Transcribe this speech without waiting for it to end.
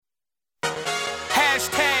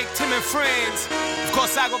and friends. Of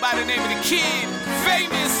course, I go by the name of the Kid,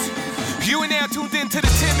 famous. You and now tuned in to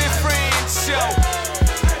the Tim and Friends show.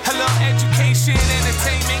 Hello, education,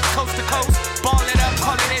 entertainment, coast to coast. Ball it up,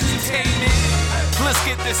 call it entertainment. Let's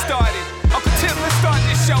get this started. Uncle Tim, let's start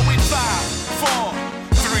this show in 5, 4,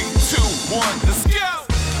 3, 2, 1. Let's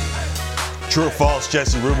go. True or false,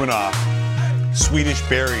 Jesse Rubinoff? Swedish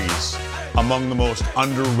berries among the most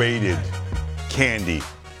underrated candy.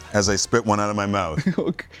 As I spit one out of my mouth.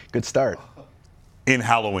 Good start. In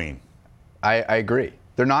Halloween. I agree.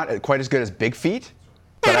 They're not quite as good as Big Feet,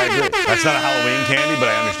 but I agree. That's not a Halloween candy, but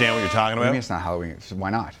I understand what you're talking I about. mean, it's not Halloween. So why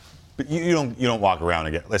not? But you don't walk around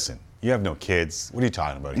and get. Listen, you have no kids. What are you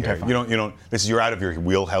talking about here? Okay, You don't. This is you're out of your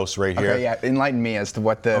wheelhouse right here. Okay, yeah. Enlighten me as to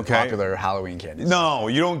what the popular Halloween candies. No,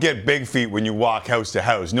 you don't get Big Feet when you walk house to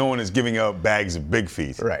house. No one is giving out bags of Big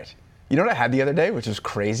Feet. Right. You know what I had the other day, which was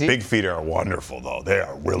crazy? Big Feet are wonderful, though. They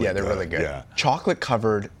are really good. Yeah, they're really good. Yeah.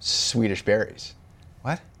 Chocolate-covered Swedish berries.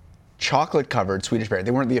 What? Chocolate-covered Swedish berries.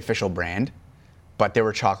 They weren't the official brand, but they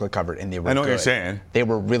were chocolate-covered, and they were good. I know what you're saying. They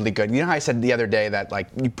were really good. You know how I said the other day that, like,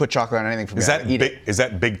 you put chocolate on anything from Is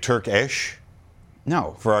that Big Turk-ish?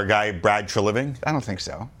 No. For our guy, Brad Treliving? I don't think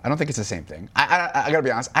so. I don't think it's the same thing. I gotta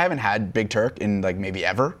be honest, I haven't had Big Turk in, like, maybe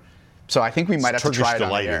ever. So I think we might have to try it on Turkish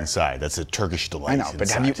delight the air. inside. That's a Turkish delight. I know,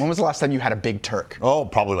 but when was the last time you had a Big Turk? Oh,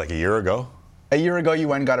 probably like a year ago. A year ago, you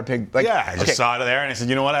went and got a pig. Like, Yeah, I just saw it there and I said,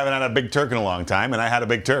 you know what? I haven't had a Big Turk in a long time, and I had a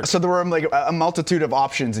Big Turk. So there were like a multitude of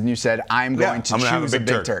options, and you said, I'm going to I'm gonna have choose a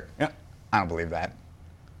Big Turk. Yeah. I don't believe that.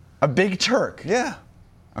 A Big Turk? Yeah.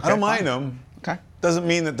 Okay, I don't mind fine. them. Okay. Doesn't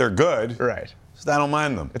mean that they're good. Right. Just I don't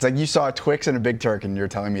mind them. It's like you saw a Twix and a Big Turk, and you're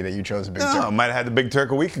telling me that you chose a Big No, I Turk. might have had the Big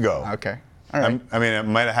Turk a week ago. Okay. All right. I mean, I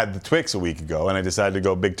might have had the Twix a week ago, and I decided to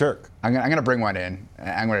go Big Turk. I'm gonna bring one in.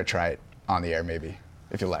 I'm gonna try it on the air, maybe,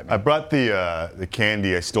 if you let me. I brought the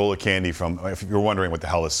candy. I stole a candy from. If you're wondering what the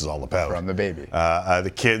hell this is all about, From the baby.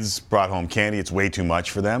 The kids brought home candy. It's way too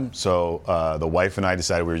much for them, so the wife and I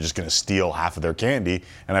decided we were just going to steal half of their candy,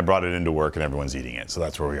 and I brought it into work, and everyone's eating it. So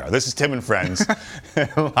that's where we are. This is Tim and Friends,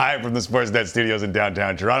 live from the Sportsnet studios in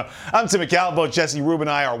downtown Toronto. I'm Tim McCall. Both Jesse Rube and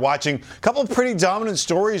I are watching a couple of pretty dominant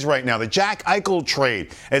stories right now. The Jack Eichel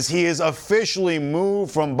trade, as he is officially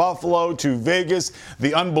moved from Buffalo to Vegas.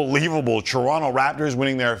 The unbelievable Toronto Raptors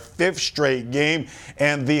winning their 5th straight game,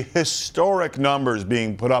 and the historic numbers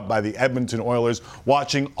being put up by the Edmonton Oilers.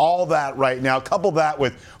 Watching all that right now. Couple that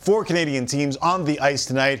with 4 Canadian teams on the ice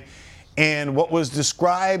tonight, and what was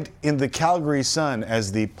described in the Calgary Sun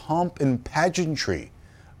as the pomp and pageantry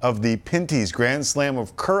of the Pinty's Grand Slam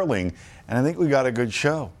of curling, and I think we got a good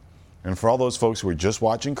show. And for all those folks who are just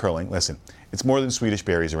watching curling, listen, it's more than Swedish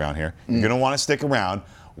berries around here. You're going to want to stick around.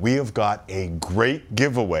 We have got a great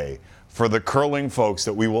giveaway for the curling folks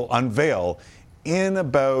that we will unveil in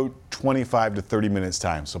about 25 to 30 minutes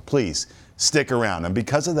time. So please stick around. And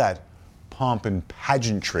because of that pomp and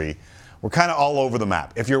pageantry, we're kind of all over the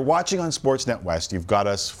map. If you're watching on Sportsnet West, you've got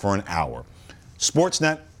us for an hour.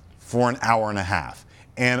 Sportsnet for an hour and a half.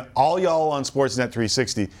 And all y'all on Sportsnet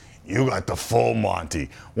 360, you got the full Monty.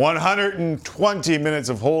 120 minutes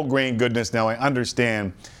of whole grain goodness. Now I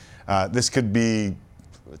understand this could be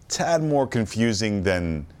a tad more confusing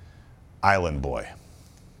than Island Boy.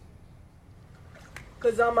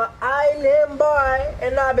 Cause I'm an island boy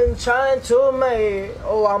and I've been trying to make.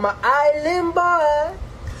 Oh, I'm an island boy.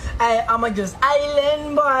 I'm just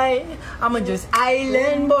island boy. I'm just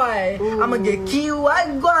island boy. I'ma get key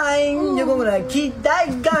white going. You're gonna keep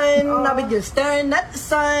that gun. I be just staring at the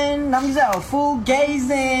sun. I'm just out full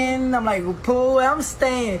gazing. I'm like, pool where I'm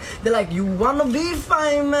staying. They're like, you wanna be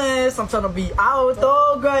famous? I'm trying to be out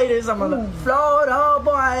the greatest. I'm a Florida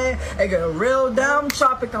boy. I get a real damn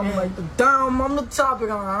tropic. I'm like the damn on the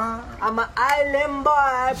topic. I'm an island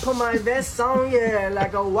boy. Put my vest on, yeah,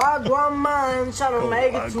 like a wagwan man. Trying to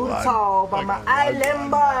make it to the top. I'm an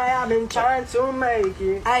island boy. I've been trying to make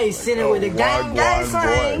it. I ain't sitting with a gang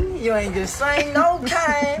slang. You ain't just slang no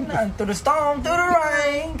kind. Through the storm, through the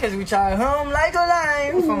rain. Cause we try home like a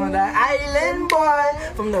line. From the island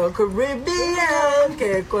boy, from the Caribbean.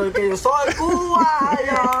 Que yo soy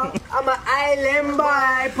cubano. I'm an island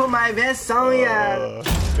boy. Put my vest on, yeah.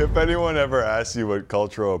 If anyone ever asks you what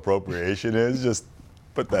cultural appropriation is, just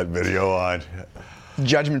put that video on.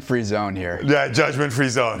 Judgment-free zone here. Yeah, judgment-free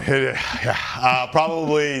zone.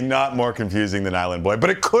 Probably not more confusing than Island Boy, but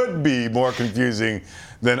it could be more confusing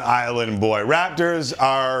than Island Boy. Raptors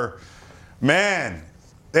are, man,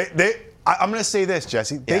 I'm going to say this,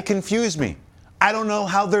 Jesse. They confuse me. I don't know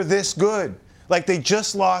how they're this good. Like, they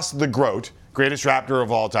just lost the GOAT Greatest Raptor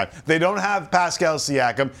of all time. They don't have Pascal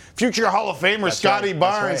Siakam. Future Hall of Famer That's Scotty right.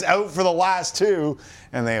 That's Barnes right. out for the last 2.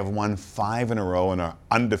 And they have won 5 in a row and are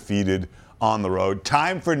undefeated on the road.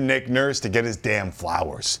 Time for Nick Nurse to get his damn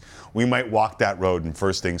flowers. We might walk that road. And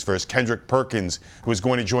first things first, Kendrick Perkins, who is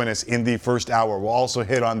going to join us in the first hour, will also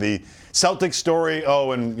hit on the Celtics story.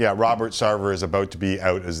 Oh, and yeah, Robert Sarver is about to be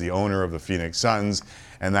out as the owner of the Phoenix Suns.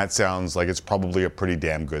 And that sounds like it's probably a pretty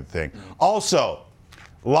damn good thing. Also,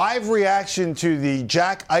 live reaction to the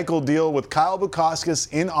Jack Eichel deal with Kyle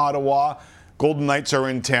Bukauskas in Ottawa. Golden Knights are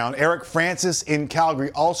in town. Eric Francis in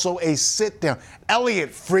Calgary. Also a sit-down.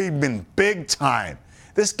 Elliot Friedman, big time.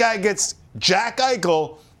 This guy gets Jack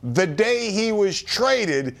Eichel the day he was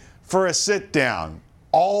traded for a sit-down.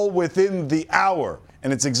 All within the hour.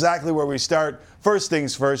 And it's exactly where we start. First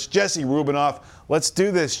things first, Jesse Rubinoff. Let's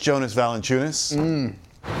do this, Jonas Valanciunas.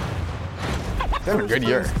 It's been a good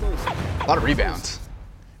year. A lot of rebounds.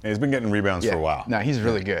 And he's been getting rebounds for a while. No, he's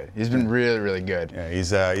really good. He's been really, really good. Yeah,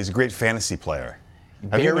 he's a great fantasy player.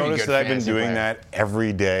 Have you Very noticed good that I've been fantasy doing player. that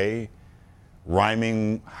every day,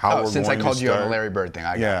 rhyming how we're Since going I called to you on start? the Larry Bird thing.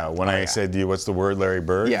 When I said to you, what's the word, Larry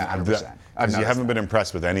Bird? Yeah, 100%. I've Because you noticed haven't that. been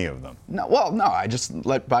impressed with any of them. No, I just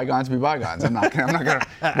let bygones be bygones. I'm not gonna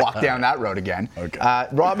walk down that road again. Okay.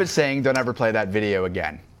 Rob is saying don't ever play that video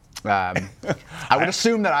again. I would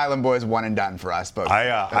assume that Island Boy is one and done for us, but I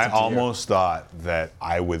that's up to you. almost thought that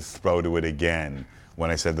I would throw to it again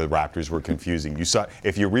when I said the Raptors were confusing. You saw,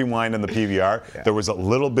 if you rewind on the PVR, there was a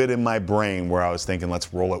little bit in my brain where I was thinking,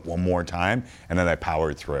 let's roll it one more time, and then I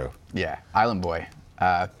powered through. Yeah, Island Boy.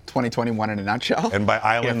 2021 in a nutshell. And by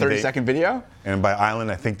island, a 30-second video. And by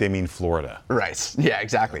island, I think they mean Florida. Right. Yeah,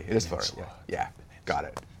 exactly. It is Florida. Yeah. Got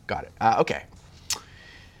it. Okay.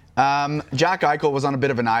 Jack Eichel was on a bit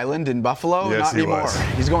of an island in Buffalo. Yes, Not he anymore. was.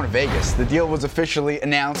 He's going to Vegas. The deal was officially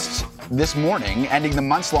announced this morning, ending the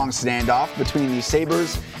months-long standoff between the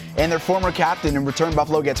Sabres and their former captain. In return,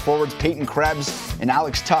 Buffalo gets forwards Peyton Krebs and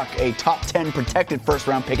Alex Tuck, a top 10 protected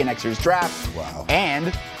first-round pick in next year's draft. Wow.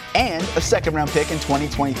 And a second-round pick in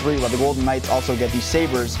 2023, while the Golden Knights also get the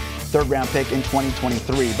Sabres' third-round pick in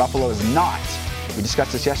 2023. Buffalo is not, we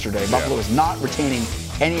discussed this yesterday, Buffalo is not retaining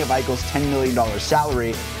any of Eichel's $10 million salary.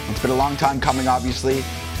 It's been a long time coming, obviously.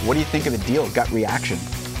 What do you think of the deal? Gut reaction.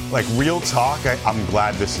 Like, real talk, I'm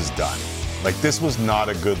glad this is done. Like, this was not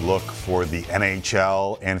a good look for the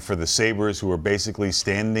NHL and for the Sabres, who are basically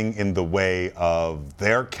standing in the way of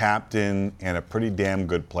their captain and a pretty damn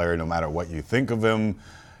good player, no matter what you think of him,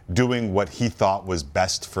 doing what he thought was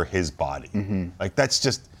best for his body. Like, that's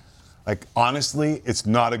just, like, honestly, it's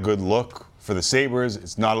not a good look for the Sabres.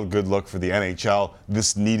 It's not a good look for the NHL.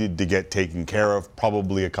 This needed to get taken care of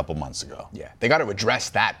probably a couple months ago. Yeah, they got to address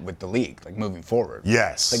that with the league, like moving forward.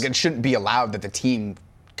 Yes. Like, it shouldn't be allowed that the team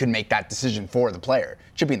could make that decision for the player.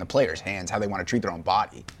 It should be in the player's hands how they want to treat their own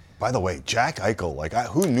body. By the way, Jack Eichel, like,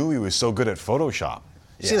 who knew he was so good at Photoshop?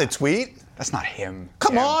 You see the tweet? That's not him.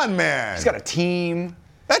 Come Tim. on, man. He's got a team.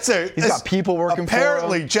 He's got people working for him.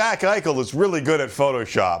 Apparently, Jack Eichel is really good at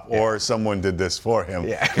Photoshop, or someone did this for him.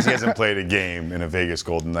 Yeah. Because he hasn't played a game in a Vegas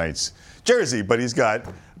Golden Knights jersey, but he's got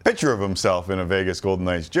a picture of himself in a Vegas Golden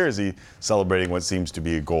Knights jersey celebrating what seems to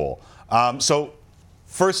be a goal. So,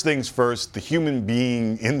 first things first, the human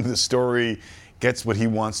being in the story gets what he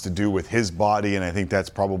wants to do with his body, and I think that's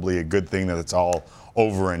probably a good thing that it's all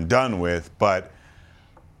over and done with. But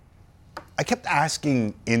I kept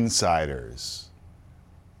asking insiders,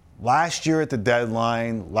 last year at the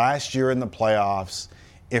deadline, last year in the playoffs,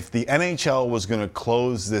 if the NHL was going to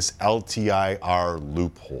close this LTIR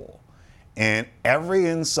loophole. And every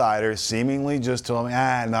insider seemingly just told me,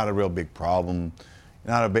 not a real big problem.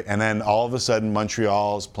 And then all of a sudden,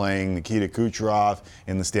 Montreal's playing Nikita Kucherov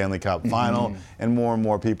in the Stanley Cup final, and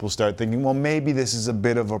more people start thinking, well, maybe this is a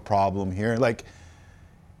bit of a problem here. Like,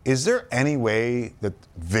 is there any way that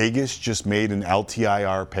Vegas just made an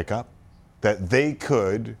LTIR pickup that they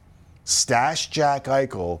could stash Jack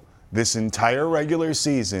Eichel this entire regular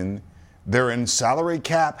season, they're in salary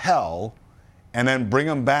cap hell, and then bring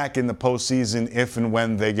him back in the postseason if and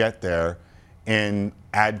when they get there and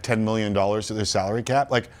add $10 million to their salary cap?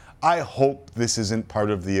 Like, I hope this isn't part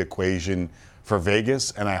of the equation for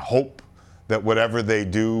Vegas, and I hope that whatever they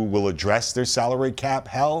do will address their salary cap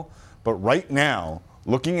hell. But right now,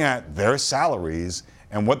 looking at their salaries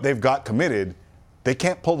and what they've got committed, they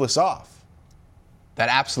can't pull this off. That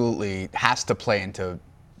absolutely has to play into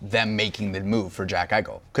them making the move for Jack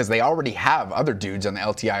Eichel, because they already have other dudes on the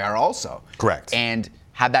LTIR also. Correct. And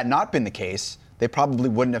had that not been the case, they probably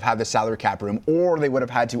wouldn't have had the salary cap room, or they would have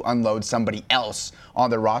had to unload somebody else on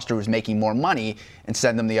their roster who's making more money and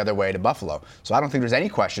send them the other way to Buffalo. So I don't think there's any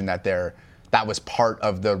question that they're that was part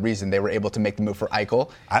of the reason they were able to make the move for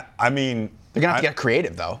Eichel. I mean, They're gonna have to get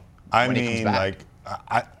creative though. When he comes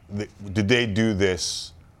back. did they do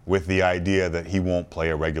this with the idea that he won't play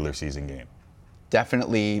a regular season game?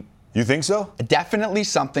 Definitely. You think so? Definitely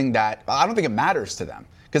something that I don't think it matters to them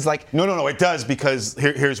because like No, it does because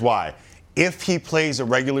here's why. If he plays a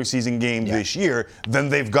regular season game this year, then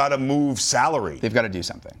they've got to move salary. they've got to do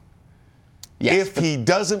something. Yes, If he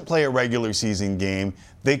doesn't play a regular season game,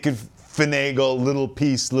 they could finagle little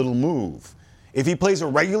piece, little move. If he plays a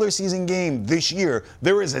regular season game this year,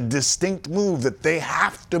 there is a distinct move that they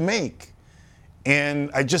have to make.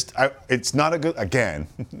 And it's not a good, again,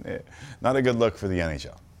 not a good look for the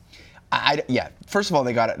NHL. First of all,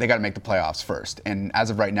 they got to make the playoffs first, and as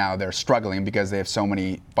of right now, they're struggling because they have so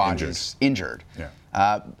many bodies injured. Yeah.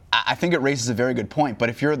 I think it raises a very good point. But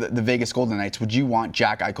if you're the Vegas Golden Knights, would you want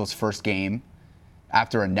Jack Eichel's first game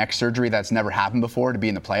after a neck surgery that's never happened before to be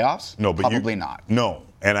in the playoffs? No, but probably not. No,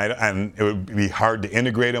 and it would be hard to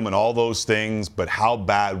integrate them and all those things. But how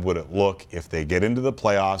bad would it look if they get into the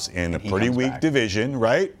playoffs in a pretty weak division,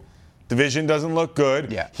 right? Division doesn't look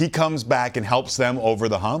good. Yeah. He comes back and helps them over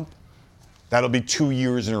the hump. That'll be 2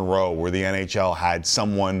 years in a row where the NHL had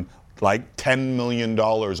someone like $10 million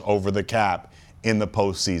over the cap in the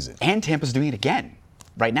postseason. And Tampa's doing it again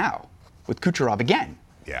right now with Kucherov again.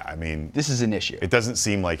 Yeah, I mean, This is an issue. it doesn't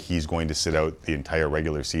seem like he's going to sit out the entire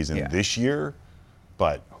regular season this year,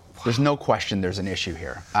 but There's no question there's an issue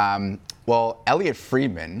here. Well, Elliot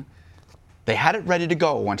Friedman, they had it ready to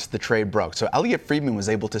go once the trade broke. So Elliot Friedman was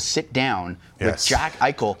able to sit down with Jack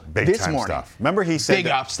Eichel this time morning. stuff. Remember he said Big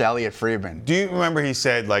ups to Elliot Friedman. Do you remember he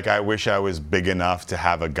said, like, I wish I was big enough to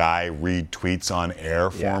have a guy read tweets on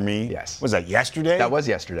air for me? Yes. Was that yesterday? That was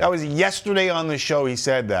yesterday. That was yesterday on the show he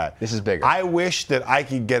said that. This is bigger. I wish that I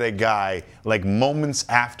could get a guy, like, moments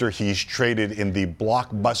after he's traded in the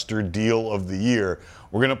blockbuster deal of the year.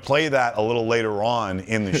 We're going to play that a little later on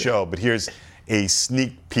in the show, but here's a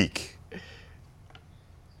sneak peek.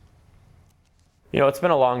 You know, it's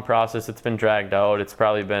been a long process. It's been dragged out. It's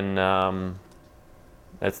probably been,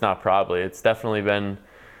 it's definitely been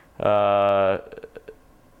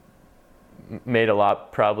made a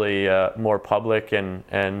lot probably more public and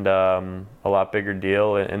a lot bigger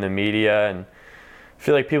deal in the media. And I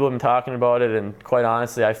feel like people have been talking about it, and quite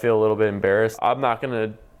honestly, I feel a little bit embarrassed. I'm not going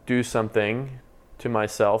to do something to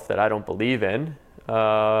myself that I don't believe in.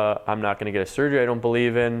 I'm not going to get a surgery I don't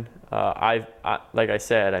believe in. Like I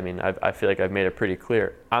said, I mean, I feel like I've made it pretty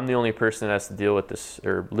clear. I'm the only person that has to deal with this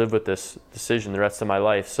or live with this decision the rest of my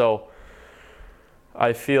life. So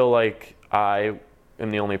I feel like I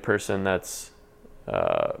am the only person that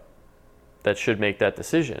should make that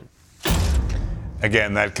decision.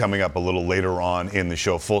 Again, that coming up a little later on in the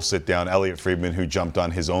show. Full sit down. Elliot Friedman, who jumped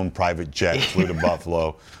on his own private jet, flew to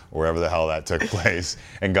Buffalo, wherever the hell that took place,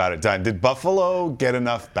 and got it done. Did Buffalo get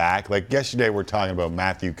enough back? Like yesterday, we're talking about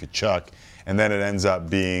Matthew Tkachuk, and then it ends up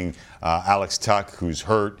being Alex Tuch, who's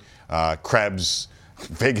hurt. Krebs.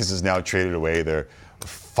 Vegas has now traded away their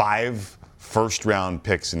 5 first-round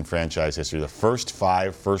picks in franchise history. The first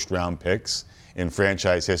 5 first-round picks in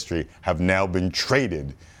franchise history have now been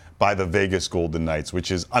traded by the Vegas Golden Knights,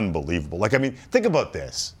 which is unbelievable. Like, I mean, think about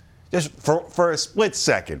this. Just for a split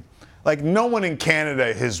second. Like, no one in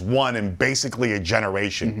Canada has won in basically a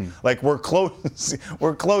generation. Mm-hmm. Like, we're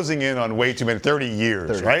closing in on way too many, 30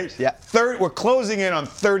 years, right? Yeah. We're closing in on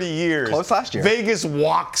 30 years. Close last year. Vegas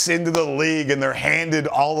walks into the league and they're handed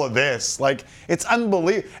all of this. Like, it's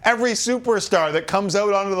unbelievable. Every superstar that comes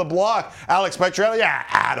out onto the block, Alex Pietrangelo, yeah,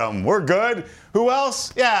 Adam, we're good. Who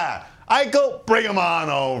else? Yeah. Eichel, bring him on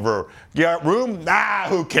over. You got room? Nah,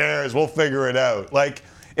 who cares? We'll figure it out. Like,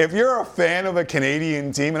 if you're a fan of a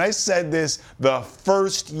Canadian team, and I said this the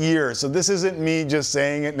first year, so this isn't me just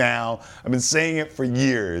saying it now. I've been saying it for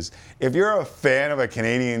years. If you're a fan of a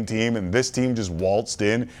Canadian team and this team just waltzed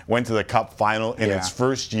in, went to the Cup final in its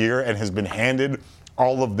first year and has been handed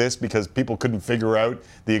all of this because people couldn't figure out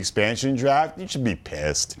the expansion draft, you should be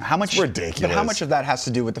pissed. It's ridiculous. But how much of that has to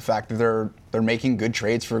do with the fact that they're making good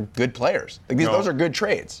trades for good players? Like those are good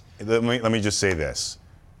trades. Let me just say this.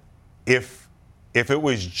 If it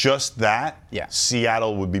was just that,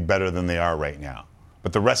 Seattle would be better than they are right now.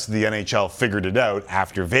 But the rest of the NHL figured it out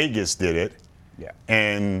after Vegas did it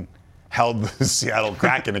and held the Seattle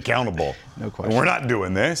Kraken accountable. No question. And we're not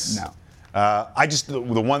doing this. No.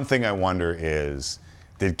 The one thing I wonder is,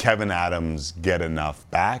 did Kevin Adams get enough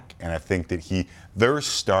back? And I think that their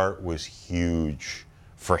start was huge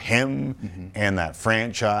for him and that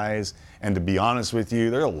franchise. And to be honest with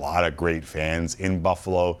you, there are a lot of great fans in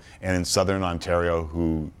Buffalo and in Southern Ontario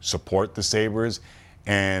who support the Sabres.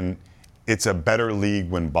 And it's a better league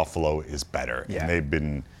when Buffalo is better. Yeah. And they've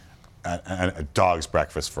been a dog's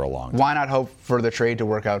breakfast for a long time. Why not hope for the trade to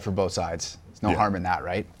work out for both sides? There's no harm in that,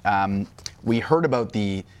 right? We heard about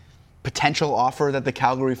the potential offer that the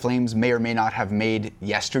Calgary Flames may or may not have made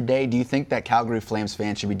yesterday. Do you think that Calgary Flames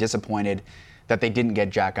fans should be disappointed that they didn't get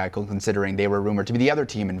Jack Eichel, considering they were rumored to be the other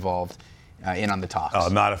team involved in on the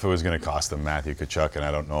talks? Not if it was going to cost them Matthew Tkachuk, and I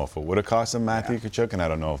don't know if it would have cost them Matthew Tkachuk, and I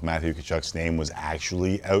don't know if Matthew Tkachuk's name was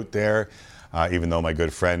actually out there, even though my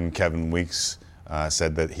good friend Kevin Weeks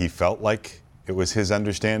said that he felt like it was his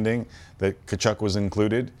understanding that Tkachuk was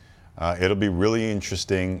included. It'll be really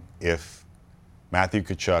interesting if Matthew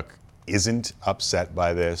Tkachuk isn't upset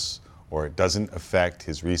by this, or it doesn't affect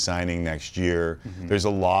his re-signing next year. There's a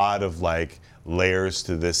lot of layers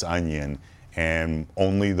to this onion, and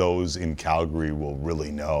only those in Calgary will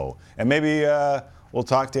really know. And maybe we'll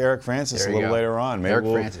talk to Eric Francis a little later on.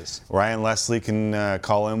 Maybe Francis. Ryan Leslie can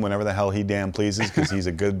call him whenever the hell he damn pleases, because he's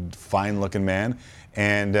a good, fine-looking man.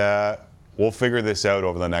 And we'll figure this out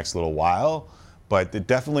over the next little while. But it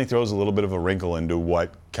definitely throws a little bit of a wrinkle into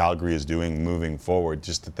what Calgary is doing moving forward,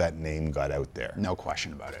 just that name got out there. No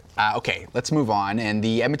question about it. Okay, let's move on. And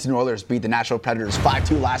the Edmonton Oilers beat the Nashville Predators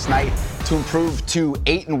 5-2 last night to improve to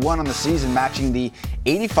 8-1 on the season, matching the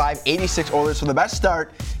 85-86 Oilers for the best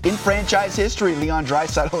start in franchise history. Leon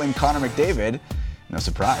Draisaitl and Connor McDavid, no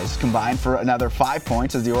surprise, combined for another 5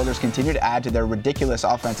 points as the Oilers continue to add to their ridiculous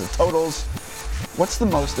offensive totals. What's the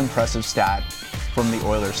most impressive stat from the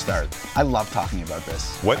Oilers start? I love talking about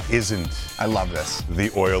this. What isn't I love this.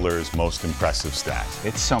 the Oilers' most impressive stat?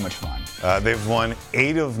 It's so much fun. They've won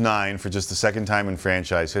 8 of 9 for just the second time in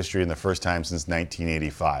franchise history and the first time since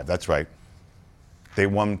 1985. That's right. They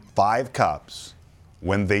won 5 cups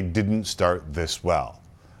when they didn't start this well.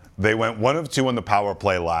 They went 1 of 2 on the power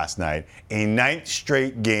play last night, a 9th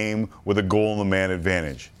straight game with a goal in the man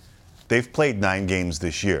advantage. They've played 9 games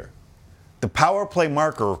this year. The power play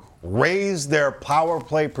marker raised their power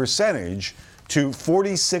play percentage to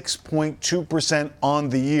 46.2% on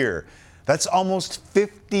the year. That's almost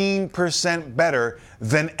 15% better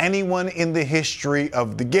than anyone in the history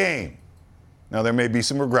of the game. Now, there may be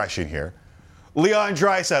some regression here. Leon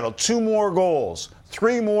Draisaitl, 2 more goals,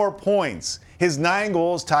 3 more points. His 9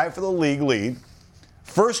 goals tied for the league lead.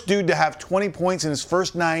 First dude to have 20 points in his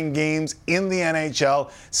first 9 games in the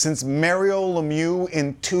NHL since Mario Lemieux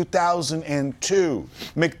in 2002.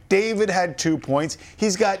 McDavid had 2 points.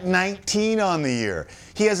 He's got 19 on the year.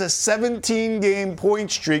 He has a 17-game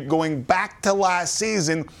point streak going back to last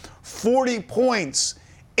season, 40 points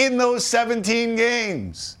in those 17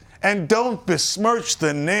 games. And don't besmirch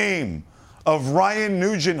the name of Ryan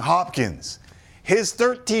Nugent-Hopkins. His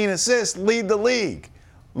 13 assists lead the league.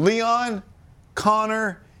 Leon,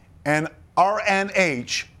 Connor, and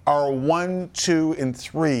RNH are 1, 2, and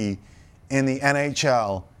 3 in the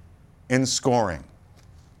NHL in scoring.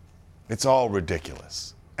 It's all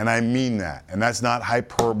ridiculous. And I mean that. And that's not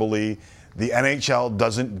hyperbole. The NHL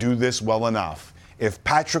doesn't do this well enough. If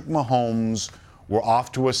Patrick Mahomes were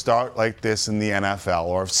off to a start like this in the NFL,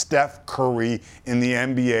 or if Steph Curry in the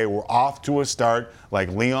NBA were off to a start like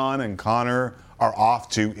Leon and Connor are off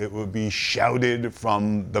to, it would be shouted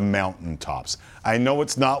from the mountaintops. I know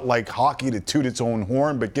it's not like hockey to toot its own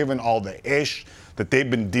horn, but given all the ish that they've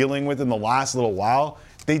been dealing with in the last little while,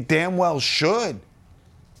 they damn well should.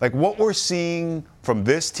 Like, what we're seeing from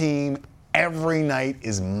this team every night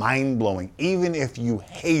is mind-blowing. Even if you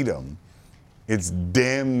hate them, it's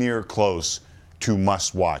damn near close to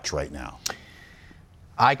must-watch right now.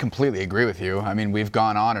 I completely agree with you. I mean, we've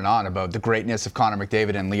gone on and on about the greatness of Connor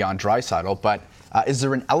McDavid and Leon Draisaitl, but is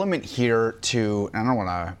there an element here to, and I don't want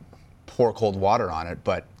to pour cold water on it,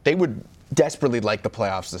 but they would desperately like the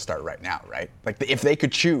playoffs to start right now, right? Like, if they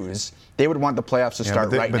could choose, they would want the playoffs to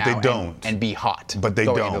start right now. But they don't. And be hot. But they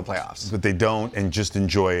going don't. into the playoffs. But they don't, and just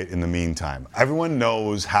enjoy it in the meantime. Everyone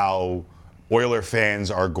knows how Oiler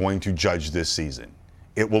fans are going to judge this season.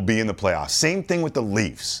 It will be in the playoffs. Same thing with the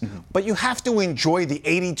Leafs. Mm-hmm. But you have to enjoy the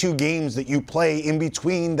 82 games that you play in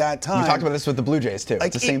between that time. We talked about this with the Blue Jays, too.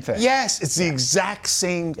 It's the same thing. Yes, it's the exact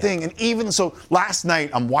same thing. And even so, last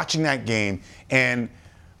night, I'm watching that game, and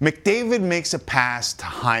McDavid makes a pass to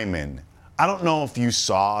Hyman. I don't know if you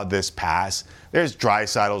saw this pass. There's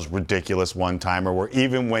Draisaitl's ridiculous one-timer where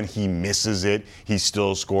even when he misses it, he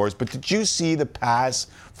still scores. But did you see the pass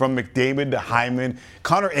from McDavid to Hyman?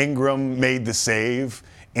 Connor Ingram made the save,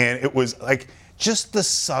 and it was like just the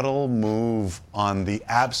subtle move on the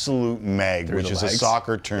absolute meg, which is a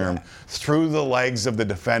soccer term, through the legs of the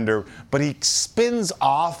defender. But he spins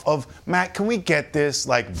off of, Matt, can we get this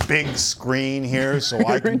like big screen here so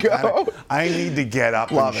I can I need to get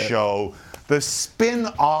up and show the spin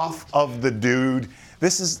off of the dude.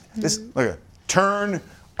 This look, turn,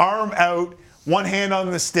 arm out, one hand on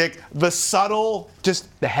the stick, the subtle, just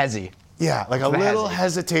The hezzy. yeah, like a The little hezzy.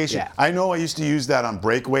 hesitation. Yeah. I know I used to use that on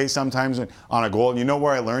breakaway sometimes on a goal. And you know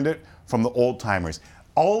where I learned it? From the old timers.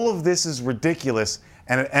 All of this is ridiculous,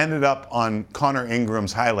 and it ended up on Connor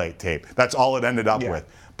Ingram's highlight tape. That's all it ended up Yeah. with.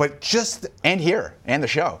 But just And here, and the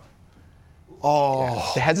show.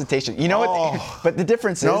 oh The hesitation. You know what? But the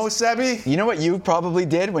difference is. no, Sebi. You know what you probably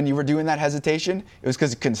did when you were doing that hesitation? It was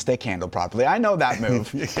because you couldn't stick handle properly. I know that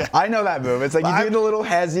move. Yeah. I know that move. It's like you do the little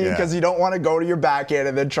hezzy Yeah. because you don't want to go to your backhand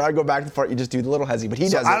and then try to go back to front. You just do the little hezzy. But he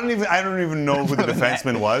does I it. don't even know who the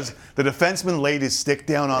defenseman was. The defenseman laid his stick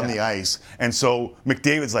down on the ice, and so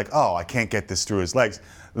McDavid's like, "Oh, I can't get this through his legs.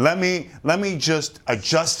 Let me just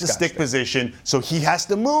adjust the stick position so he has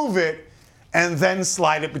to move it, and then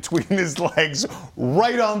slide it between his legs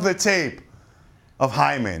right on the tape of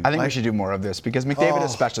Hyman." I think we should do more of this because McDavid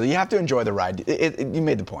especially. You have to enjoy the ride. You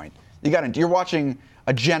made the point. You're watching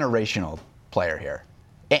a generational player here.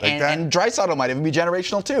 that? And Draisaitl might even be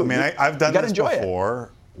generational too. I mean, I've done you gotta this enjoy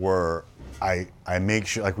before where I make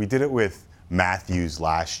sure, like we did it with Matthews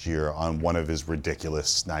last year on one of his ridiculous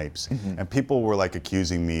snipes, and people were like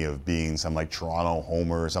accusing me of being some like Toronto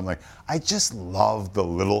homer or something. Like, I just love the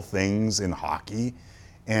little things in hockey,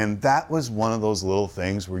 and that was one of those little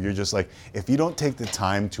things where you're just like, if you don't take the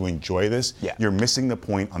time to enjoy this, you're missing the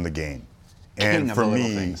point on the game. King And of for the little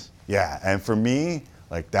me, things. for me,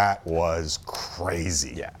 like that was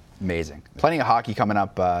crazy. Yeah, amazing. Plenty of hockey coming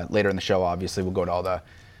up later in the show. Obviously, we'll go to all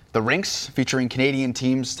the rinks featuring Canadian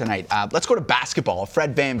teams tonight. Let's go to basketball.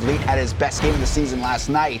 Fred VanVleet had his best game of the season last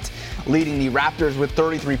night, leading the Raptors with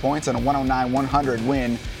 33 points on a 109-100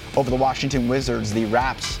 win over the Washington Wizards. The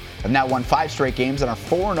Raps have now won 5 straight games and are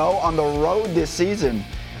 4-0 on the road this season.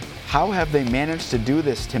 How have they managed to do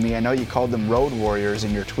this, Timmy? I know you called them Road Warriors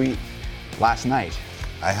in your tweet last night.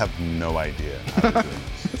 I have no idea how to do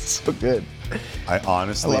this. It's so good. I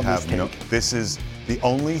honestly I love this have no. take. This is the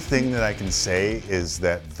only thing that I can say is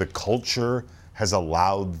that the culture has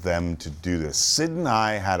allowed them to do this. Sid and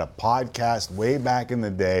I had a podcast way back in the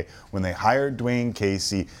day when they hired Dwayne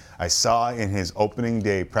Casey. I saw in his opening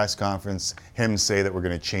day press conference him say that we're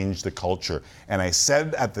going to change the culture. And I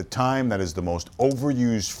said at the time that is the most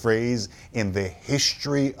overused phrase in the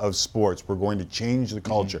history of sports. We're going to change the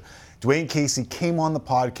culture. Dwayne Casey came on the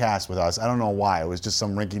podcast with us. I don't know why. It was just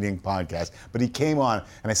some rinky-dink podcast. But he came on,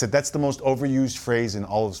 and I said, that's the most overused phrase in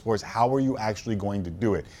all of sports. How are you actually going to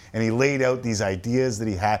do it? And he laid out these ideas that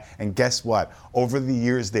he had. And guess what? Over the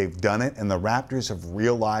years, they've done it. And the Raptors have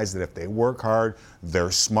realized that if they work hard, they're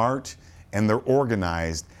smart, and they're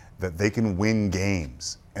organized, that they can win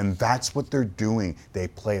games. And that's what they're doing. They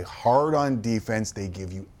play hard on defense. They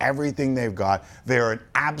give you everything they've got. They're an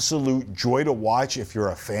absolute joy to watch if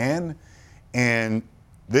you're a fan. And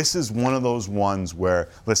this is one of those ones where,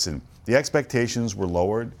 listen, the expectations were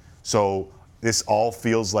lowered. So this all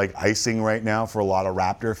feels like icing right now for a lot of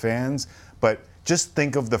Raptor fans. But just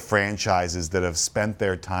think of the franchises that have spent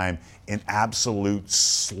their time in absolute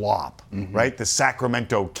slop, right? The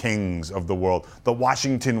Sacramento Kings of the world, the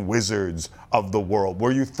Washington Wizards of the world,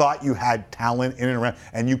 where you thought you had talent in and around,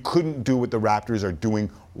 and you couldn't do what the Raptors are doing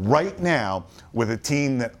right now with a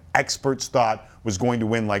team that experts thought was going to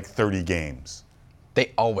win like 30 games.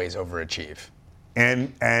 They always overachieve.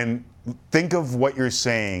 And think of what you're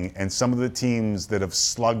saying and some of the teams that have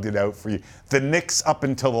slugged it out for you. The Knicks, up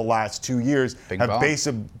until the last 2 years,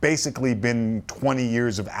 have basically been 20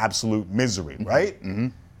 years of absolute misery, right? Mm-hmm.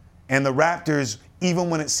 And the Raptors, even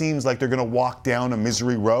when it seems like they're going to walk down a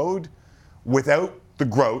misery road, without the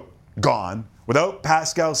Groat gone, without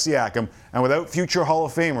Pascal Siakam, and without future Hall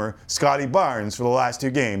of Famer Scotty Barnes for the last 2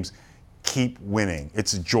 games, keep winning.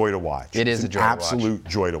 It's a joy to watch. It is it's a joy an to watch. absolute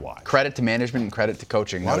joy to watch. Credit to management and credit to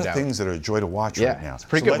coaching, A lot no of doubt. things that are a joy to watch right now. It's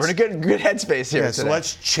pretty good. We're in a good headspace here Yeah, today. so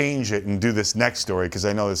let's change it and do this next story because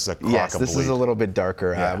I know this is a crock Yes, of this bleed. is a little bit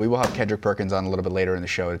darker. Yeah. We will have Kendrick Perkins on a little bit later in the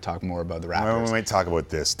show to talk more about the Raptors. We might talk about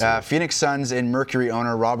this too. Phoenix Suns and Mercury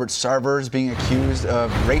owner Robert Sarver is being accused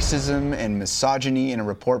of racism and misogyny in a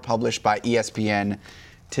report published by ESPN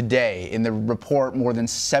today. In the report, more than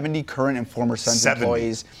 70 current and former Suns 70.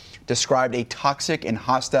 employees described a toxic and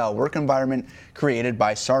hostile work environment created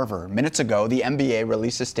by Sarver. Minutes ago, the NBA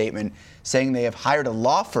released a statement saying they have hired a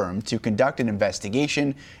law firm to conduct an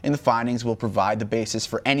investigation, and the findings will provide the basis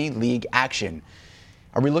for any league action.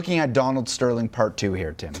 Are we looking at Donald Sterling Part 2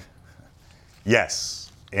 here, Tim?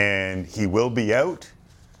 Yes, and he will be out.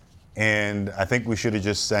 And I think we should have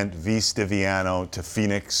just sent V. Stiviano to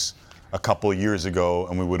Phoenix a couple of years ago,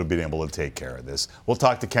 and we would have been able to take care of this. We'll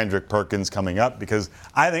talk to Kendrick Perkins coming up because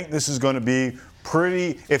I think this is going to be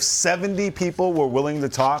pretty. If 70 people were willing to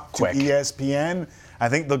talk to ESPN, I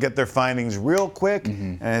think they'll get their findings real quick.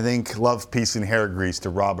 And I think love, peace, and hair grease to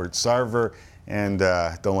Robert Sarver. And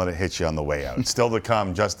don't let it hit you on the way out. Still to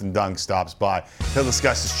come, Justin Dunk stops by. He'll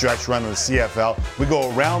discuss the stretch run of the CFL. We go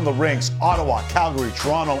around the rinks, Ottawa, Calgary,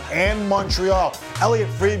 Toronto, and Montreal. Elliot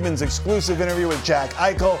Friedman's exclusive interview with Jack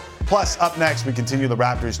Eichel. Plus, up next, we continue the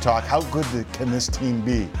Raptors talk. How good can this team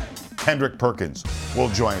be? Kendrick Perkins will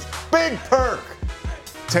join us. Big Perk!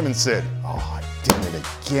 Tim and Sid. Oh, I did it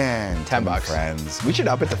again. $10. Friends. We should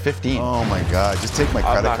up it to 15. Oh, my God. Just take my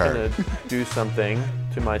credit card. I'm not going to do something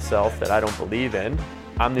to myself that I don't believe in.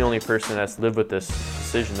 I'm the only person that's lived with this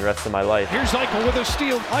decision the rest of my life. Here's Eichel with a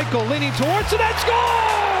steal. Eichel leaning towards it and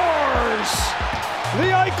scores!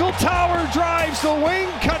 The Eichel Tower drives the wing,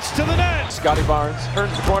 cuts to the net. Scotty Barnes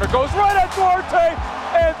turns the corner, goes right at Duarte,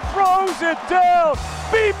 and throws it down.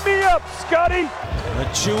 Beat me up, Scotty.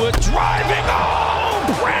 Achua driving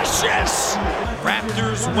home, precious!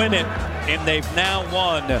 Raptors win it, and they've now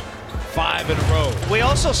won 5 in a row. We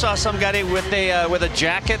also saw some guy with a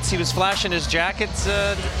jackets. He was flashing his jackets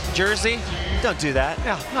jersey. Don't do that.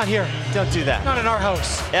 No, not here. Don't do that. Not in our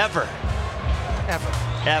house. Ever. Ever.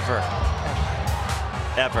 Ever.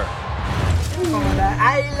 Ever. On the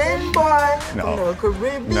island, boy. No. On the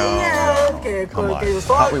Caribbean. No. Come on. I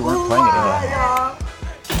thought we weren't playing it anymore.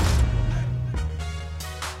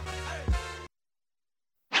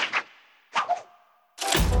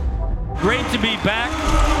 Great to be back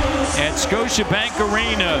at Scotiabank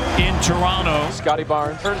Arena in Toronto. Scotty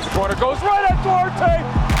Barnes turns the corner, goes right at Duarte,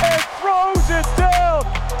 and throws it down.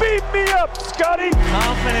 Beat me up, Scotty.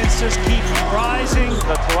 Confidence just keeps rising.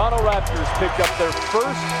 The Toronto Raptors picked up their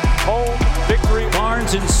first home victory.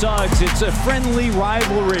 Barnes and Suggs, it's a friendly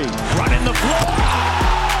rivalry. Running the floor.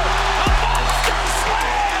 A monster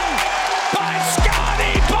slam by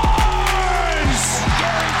Scotty Barnes.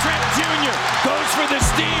 Gary Trent Jr. goes for the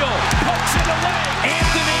steal, pokes it away.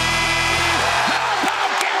 Anthony, how about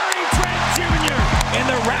Gary Trent Jr.? And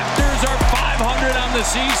the Raptors are 500 on the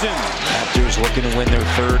season. Raptors looking to win their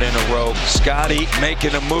 3rd in a row. Scotty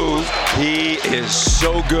making a move. He is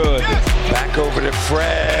so good. Back over to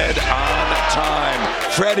Fred on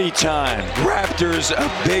time. Freddie time. Raptors, a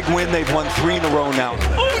big win. They've won 3 in a row now.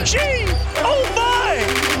 OG! Oh my!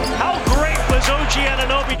 How great was OG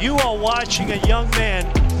Anunoby? You are watching a young man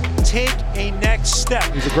take a next step.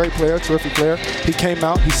 He's a great player, terrific player. He came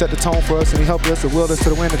out, he set the tone for us, and he helped us to will us to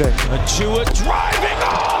the win today. Achua driving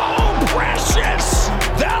home, precious!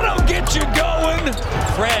 That'll get you going.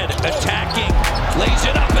 Fred attacking, lays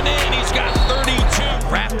it up and in. He's got 32.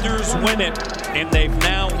 Raptors win it, and they've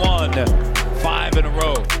now won 5 in a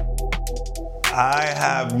row. I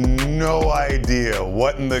have no idea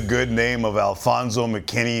what in the good name of Alfonso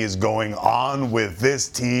McKinney is going on with this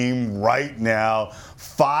team right now.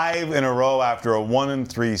 5 in a row after a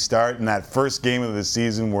 1-3 start in that first game of the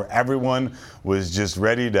season where everyone was just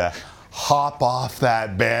ready to hop off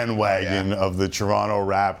that bandwagon of the Toronto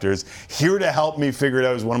Raptors. Here to help me figure it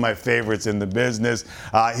out is one of my favorites in the business.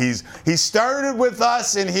 He started with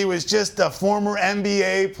us and he was just a former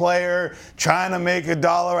NBA player trying to make $1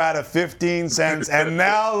 out of 15 cents. And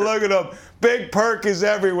now look at him. Big Perk is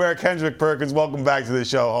everywhere. Kendrick Perkins, welcome back to the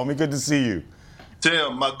show, homie. Good to see you.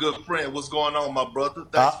 Tim, my good friend, what's going on, my brother?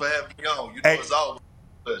 Thanks for having me on. You know, it's always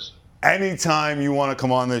a pleasure. Anytime you want to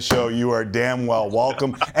come on this show, you are damn well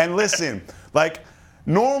welcome. And listen,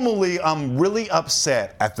 normally I'm really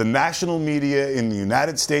upset at the national media in the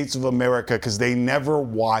United States of America because they never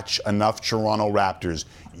watch enough Toronto Raptors.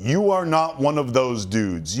 You are not one of those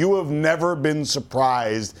dudes. You have never been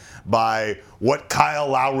surprised by what Kyle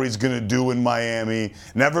Lowry's going to do in Miami,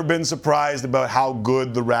 never been surprised about how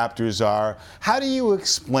good the Raptors are. How do you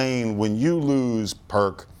explain when you lose,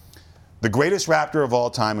 Perk, the greatest Raptor of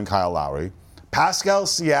all time in Kyle Lowry, Pascal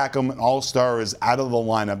Siakam, an all-star, is out of the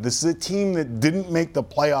lineup. This is a team that didn't make the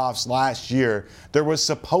playoffs last year. There was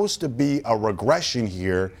supposed to be a regression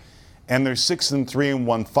here, and they're 6-3 and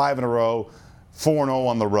won 5 in a row, 4-0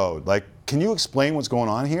 on the road. Can you explain what's going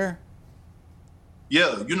on here?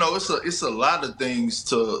 Yeah, you know, it's a lot of things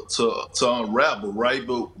to unravel, right?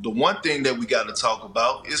 But the one thing that we got to talk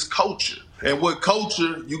about is culture. And with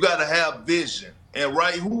culture, you got to have vision. And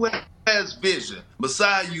right, who has vision?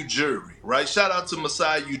 Masai Ujiri, right? Shout out to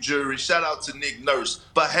Masai Ujiri. Shout out to Nick Nurse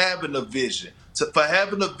for having a vision. For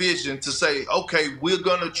having a vision to say, okay, we're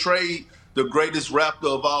going to trade the greatest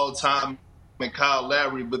Raptor of all time in Kyle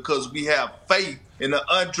Lowry because we have faith in an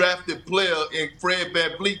undrafted player in Fred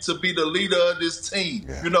VanVleet to be the leader of this team.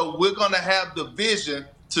 Yeah. You know, we're going to have the vision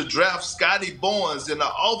to draft Scotty Barnes in the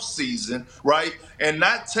offseason, right, and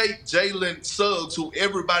not take Jalen Suggs, who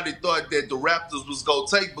everybody thought that the Raptors was going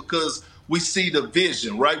to take, because we see the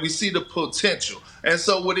vision, right? We see the potential. And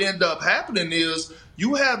so what ended up happening is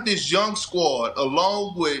you have this young squad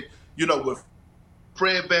along with, with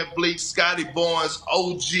Fred VanVleet, Scotty Barnes,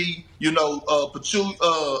 OG,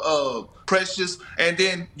 Precious, and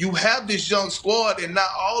then you have this young squad, and now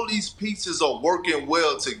all these pieces are working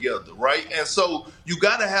well together, right? And so you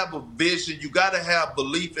got to have a vision, you got to have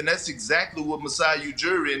belief, and that's exactly what Masai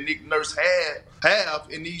Ujiri and Nick Nurse have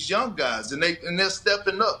in these young guys, and they're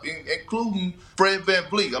stepping up, including Fred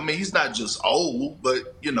VanVleet. I mean, he's not just old,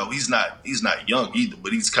 but he's not young either,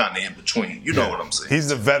 but he's kind of in between. You know what I'm saying? He's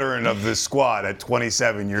the veteran of this squad at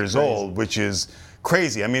 27 years old, which is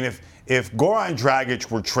crazy. I mean, if Goran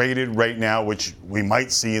Dragic were traded right now, which we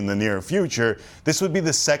might see in the near future, this would be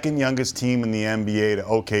the second youngest team in the NBA to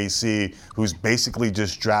OKC, who's basically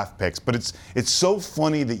just draft picks. But it's so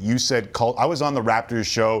funny that you said I was on the Raptors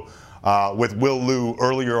show with Will Liu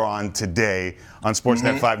earlier on today on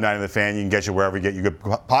Sportsnet 590 The Fan. You can get you wherever you get your good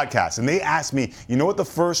podcasts. And they asked me, you know what the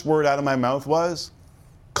first word out of my mouth was?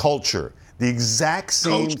 Culture. The exact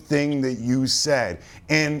same thing that you said.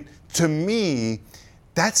 And to me,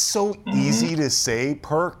 that's so easy to say,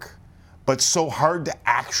 Perk, but so hard to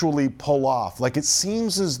actually pull off. Like, it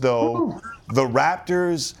seems as though the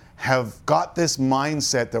Raptors have got this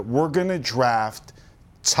mindset that we're going to draft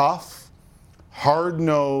tough,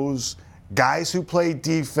 hard-nosed guys who play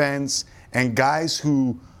defense and guys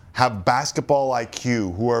who have basketball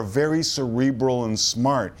IQ, who are very cerebral and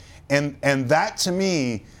smart. And that, to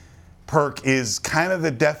me, Perk, is kind of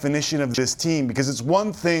the definition of this team, because it's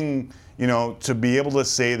one thing, to be able to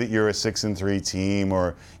say that you're a 6-3 team,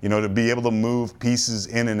 or, to be able to move pieces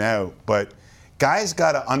in and out. But guys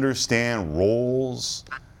got to understand roles.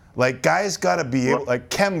 Like, guys got to be able,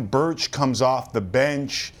 like, Khem Birch comes off the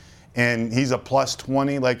bench and he's a plus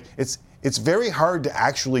 20. Like, it's very hard to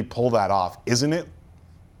actually pull that off, isn't it?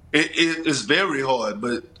 It is very hard,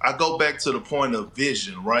 but I go back to the point of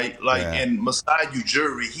vision, right? Like, and Masai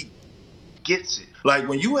Ujiri, he gets it. Like,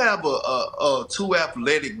 when you have a two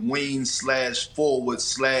athletic wings /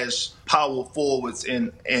 forwards / power forwards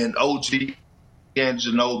and OG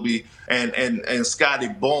Anunoby and Scotty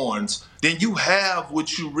Barnes, then you have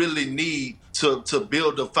what you really need to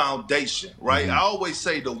build a foundation, right? I always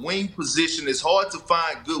say the wing position is hard to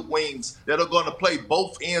find good wings that are going to play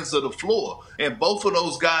both ends of the floor. And both of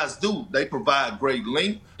those guys do. They provide great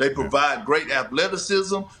length. They provide great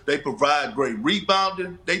athleticism. They provide great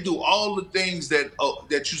rebounding. They do all the things that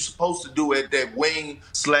you're supposed to do at that wing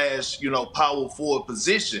 / power forward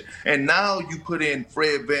position. And now you put in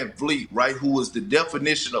Fred VanVleet, right, who is the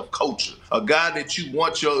definition of culture, a guy that you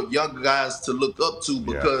want your young guys to look up to,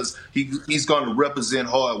 because he's going to represent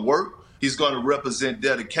hard work. He's going to represent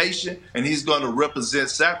dedication, and he's going to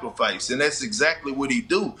represent sacrifice. And that's exactly what he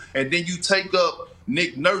do. And then you take up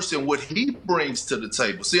Nick Nurse and what he brings to the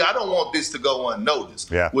table. See, I don't want this to go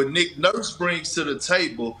unnoticed. What Nick Nurse brings to the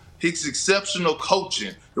table, his exceptional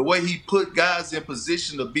coaching, the way he put guys in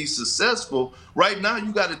position to be successful. Right now,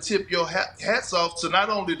 you got to tip your hats off to not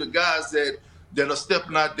only the guys that are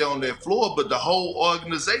stepping out there on that floor, but the whole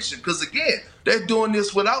organization. Because, again, they're doing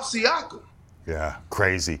this without Siakam. Yeah,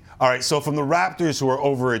 crazy. All right, so from the Raptors, who are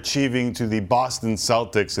overachieving, to the Boston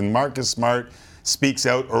Celtics, and Marcus Smart speaks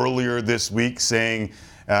out earlier this week saying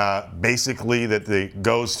basically that it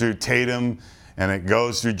goes through Tatum and it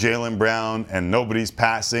goes through Jaylen Brown and nobody's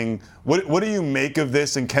passing. What do you make of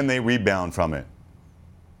this, and can they rebound from it?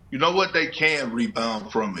 You know what? They can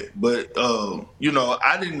rebound from it. But,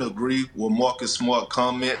 I didn't agree with Marcus Smart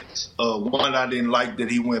comments. One, I didn't like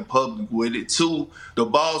that he went public with it. Two, the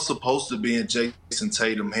ball's supposed to be in Jason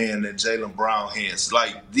Tatum's hand and Jaylen Brown's hands.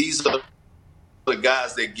 Like, these are the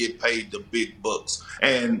guys that get paid the big bucks.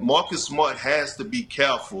 And Marcus Smart has to be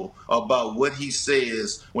careful about what he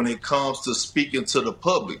says when it comes to speaking to the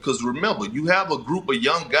public. Because remember, you have a group of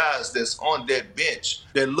young guys that's on that bench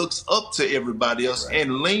that looks up to everybody else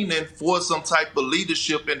and leaning for some type of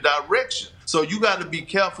leadership and direction. So you got to be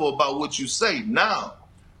careful about what you say. Now,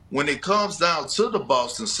 when it comes down to the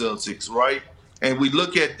Boston Celtics, right, and we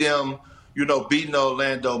look at them, beating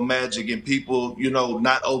Orlando Magic and people,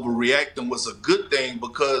 not overreacting was a good thing,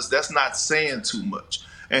 because that's not saying too much.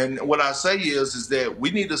 And what I say is that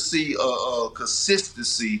we need to see a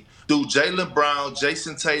consistency through Jaylen Brown,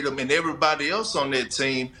 Jason Tatum, and everybody else on that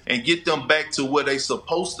team, and get them back to where they're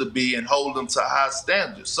supposed to be and hold them to high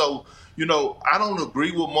standards. So, I don't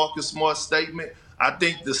agree with Marcus Smart's statement. I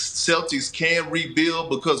think the Celtics can rebuild,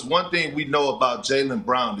 because one thing we know about Jaylen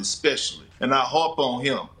Brown especially, and I harp on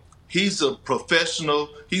him, he's a professional.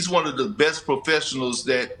 He's one of the best professionals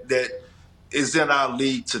that is in our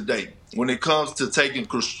league today. When it comes to taking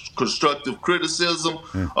constructive criticism,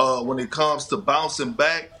 when it comes to bouncing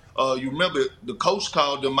back, you remember the coach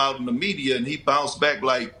called him out in the media, and he bounced back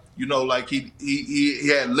like he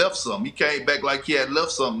had left something. He came back like he had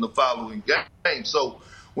left something the following game. So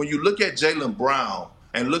when you look at Jaylen Brown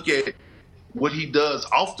and look at what he does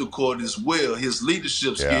off the court as well, his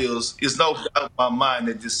leadership skills, is no doubt in my mind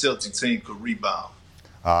that this Celtic team could rebound.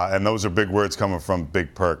 And those are big words coming from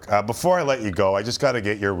Big Perk. Before I let you go, I just got to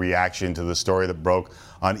get your reaction to the story that broke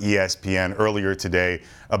on ESPN earlier today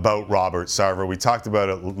about Robert Sarver. We talked about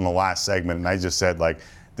it in the last segment, and I just said,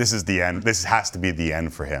 this is the end. This has to be the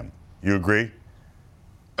end for him. You agree?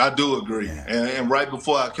 I do agree. Yeah. And right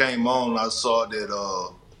before I came on, I saw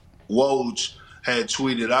that Woj had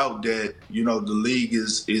tweeted out that, the league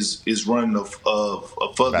is running a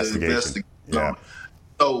further investigation. Yeah.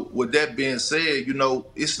 So with that being said,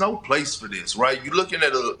 it's no place for this, right? You're looking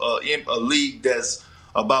at a league that's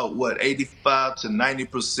about 85 to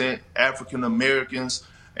 90% African Americans,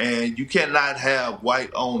 and you cannot have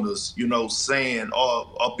white owners, saying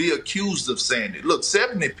or be accused of saying it. Look,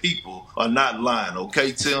 70 people are not lying,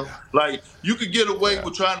 okay, Tim? You could get away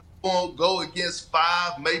with trying to go against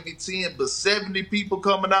 5, maybe 10, but 70 people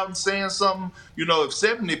coming out and saying something, if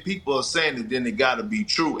 70 people are saying it, then it got to be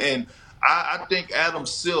true. And I think Adam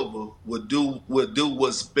Silver would do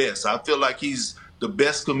what's best. I feel like he's the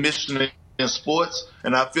best commissioner in sports,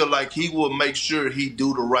 and I feel like he will make sure he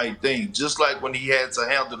do the right thing, just like when he had to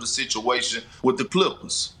handle the situation with the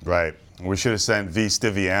Clippers. Right. We should have sent V.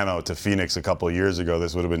 Stiviano to Phoenix a couple of years ago.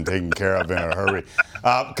 This would have been taken care of in a hurry.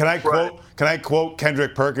 Can I quote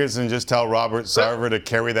Kendrick Perkins and just tell Robert Sarver to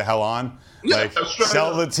carry the hell on?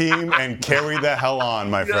 Sell the team and carry the hell on,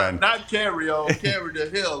 my friend. Not carry on, carry the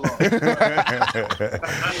hell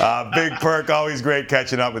on. Big Perk, always great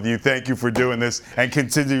catching up with you. Thank you for doing this, and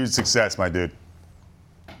continued success, my dude.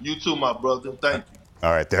 You too, my brother. Thank you. All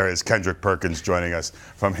right, there is Kendrick Perkins joining us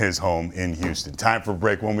from his home in Houston. Time for a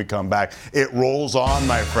break. When we come back, it rolls on,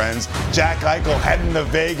 my friends. Jack Eichel heading to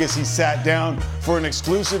Vegas. He sat down for an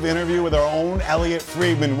exclusive interview with our own Elliot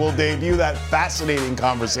Friedman. We'll debut that fascinating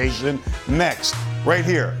conversation next, right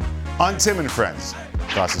here on Tim and Friends,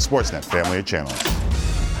 across the Sportsnet family of channels.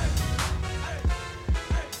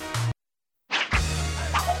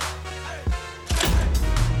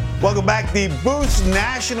 Welcome back. The Boost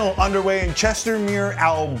National underway in Chestermere,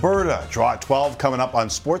 Alberta. Draw 12 coming up on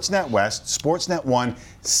Sportsnet West, Sportsnet 1,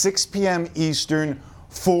 6 p.m. Eastern,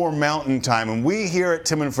 4 Mountain Time. And we here at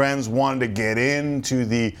Tim and Friends wanted to get into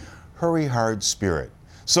the hurry hard spirit.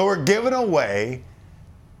 So we're giving away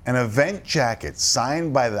an event jacket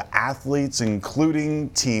signed by the athletes,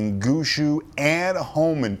 including Team Gushu and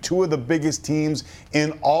Homan, 2 of the biggest teams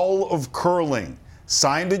in all of curling.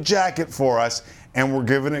 Signed a jacket for us, and we're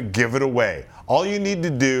give it away. All you need to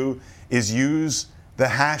do is use the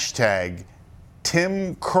hashtag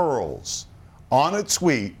TimCurls on a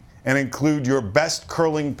tweet and include your best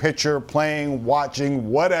curling picture, playing, watching,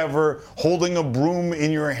 whatever, holding a broom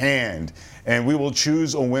in your hand. And we will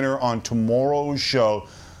choose a winner on tomorrow's show.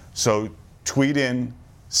 So tweet in,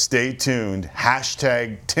 stay tuned,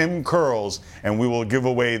 hashtag TimCurls, and we will give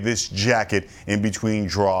away this jacket in between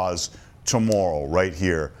draws tomorrow, right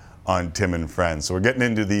here on Tim and Friends. So we're getting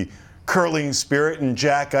into the curling spirit, and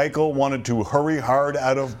Jack Eichel wanted to hurry hard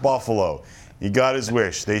out of Buffalo. He got his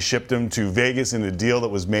wish. They shipped him to Vegas in a deal that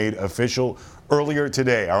was made official earlier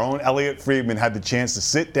today. Our own Elliot Friedman had the chance to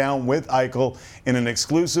sit down with Eichel in an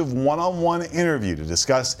exclusive one-on-one interview to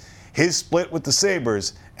discuss his split with the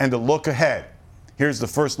Sabres and to look ahead. Here's the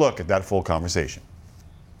first look at that full conversation.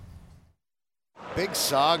 Big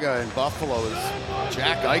saga in Buffalo is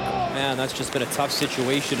Jack Eichel. Man, that's just been a tough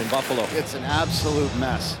situation in Buffalo. It's an absolute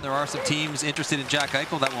mess. There are some teams interested in Jack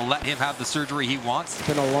Eichel that will let him have the surgery he wants. It's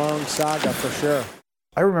been a long saga for sure.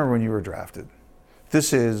 I remember when you were drafted.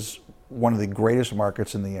 This is one of the greatest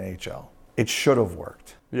markets in the NHL. It should have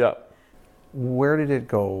worked. Yeah. Where did it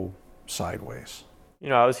go sideways?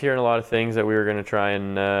 I was hearing a lot of things that we were going to try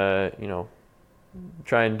and,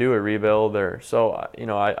 try and do a rebuild.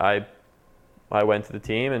 I went to the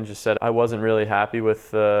team and just said I wasn't really happy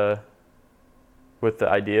with the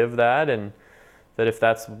idea of that, and that if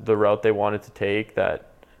that's the route they wanted to take,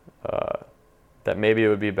 that maybe it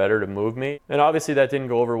would be better to move me. And obviously that didn't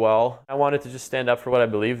go over well. I wanted to just stand up for what I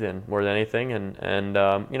believed in more than anything, and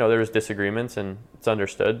there was disagreements, and it's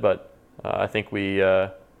understood, but I think we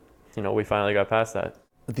finally got past that.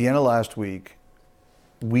 At the end of last week,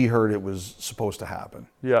 we heard it was supposed to happen.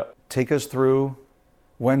 Yeah. Take us through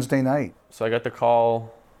Wednesday night. So I got the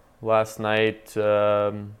call last night.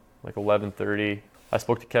 like 11:30. I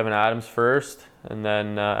spoke to Kevin Adams first, and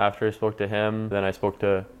then after I spoke to him, then I spoke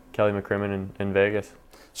to Kelly McCrimmon in Vegas.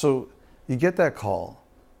 So you get that call.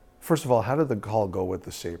 First of all, how did the call go with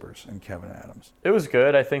the Sabres and Kevin Adams? It was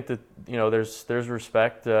good. I think that there's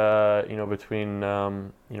respect between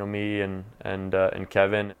me and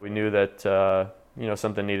Kevin. We knew that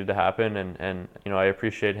something needed to happen, and I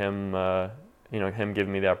appreciate him him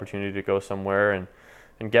giving me the opportunity to go somewhere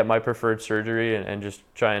and get my preferred surgery and just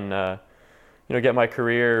try and get my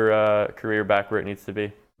career back where it needs to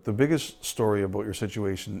be. The biggest story about your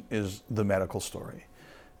situation is the medical story.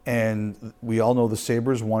 And we all know the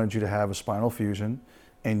Sabres wanted you to have a spinal fusion,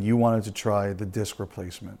 and you wanted to try the disc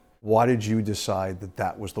replacement. Why did you decide that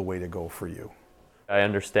that was the way to go for you? I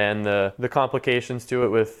understand the complications to it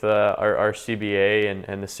with our CBA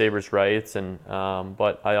and the Sabres' rights,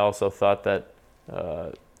 but I also thought that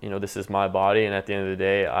this is my body, and at the end of the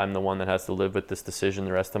day, I'm the one that has to live with this decision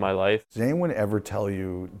the rest of my life. Does anyone ever tell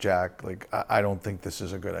you, Jack, I don't think this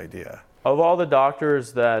is a good idea? Of all the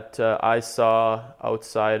doctors that I saw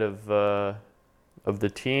outside of the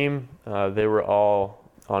team, they were all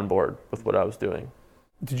on board with what I was doing.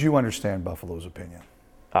 Did you understand Buffalo's opinion?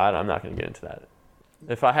 I'm not going to get into that.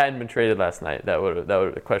 If I hadn't been traded last night,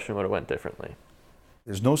 the question would have went differently.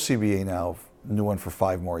 There's no CBA now, new one for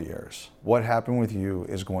 5 more years. What happened with you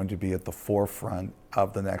is going to be at the forefront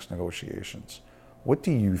of the next negotiations. What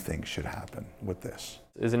do you think should happen with this?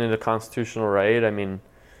 Isn't it a constitutional right? I mean,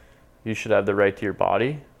 you should have the right to your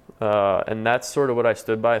body. And that's sort of what I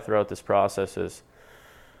stood by throughout this process is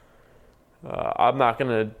I'm not going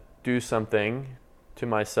to do something to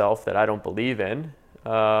myself that I don't believe in.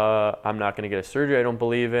 I'm not going to get a surgery I don't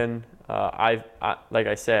believe in. Like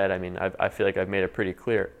I said, I mean, I feel like I've made it pretty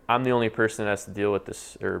clear. I'm the only person that has to deal with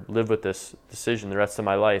this or live with this decision the rest of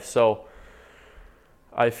my life. So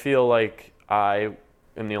I feel like I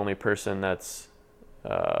am the only person that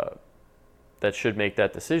should make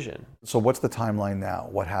that decision. So what's the timeline now?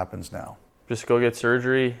 What happens now? Just go get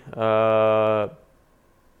surgery, start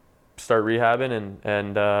rehabbing,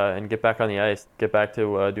 and get back on the ice. Get back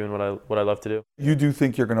to doing what I love to do. You do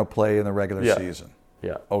think you're going to play in the regular season?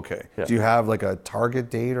 Yeah. Okay. Yeah. Do you have like a target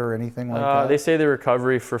date or anything like that? They say the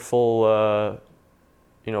recovery for full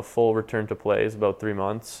return to play is about 3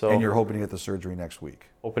 months. So. And you're hoping to get the surgery next week?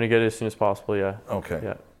 Hoping to get it as soon as possible, yeah. Okay.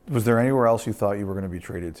 Yeah. Was there anywhere else you thought you were going to be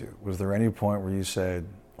traded to? Was there any point where you said,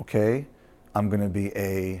 okay, I'm going to be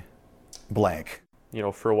a blank?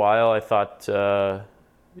 For a while I thought,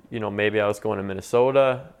 maybe I was going to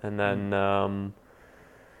Minnesota, and then,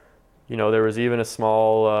 there was even a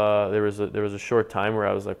small, there was a short time where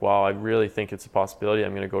I was like, wow, I really think it's a possibility.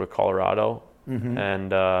 I'm going to go to Colorado. Mm-hmm.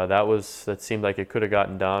 And that seemed like it could have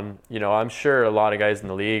gotten done. I'm sure a lot of guys in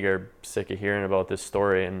the league are sick of hearing about this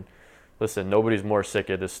story, and listen, nobody's more sick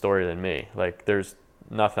of this story than me. Like, there's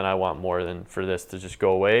nothing I want more than for this to just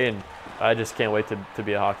go away, and I just can't wait to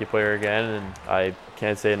be a hockey player again, and I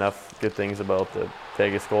can't say enough good things about the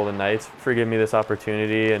Vegas Golden Knights for giving me this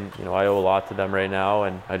opportunity, and I owe a lot to them right now,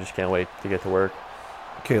 and I just can't wait to get to work.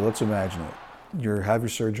 Okay, let's imagine it. You have your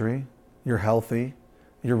surgery, you're healthy,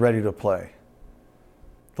 you're ready to play.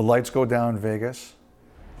 The lights go down in Vegas,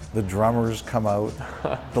 the drummers come out,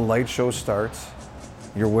 the light show starts.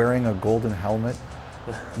 You're wearing a golden helmet.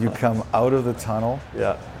 You come out of the tunnel.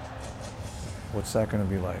 Yeah. What's that going to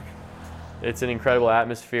be like? It's an incredible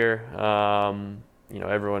atmosphere.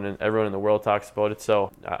 Everyone in the world talks about it.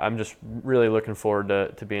 So I'm just really looking forward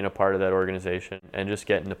to being a part of that organization and just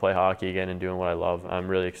getting to play hockey again and doing what I love. I'm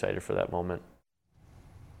really excited for that moment.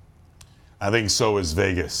 I think so is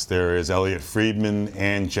Vegas. There is Elliot Friedman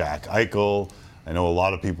and Jack Eichel. I know a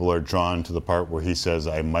lot of people are drawn to the part where he says,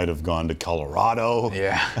 I might have gone to Colorado.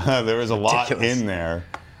 Yeah. There is a lot in there.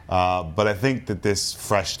 But I think that this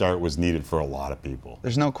fresh start was needed for a lot of people.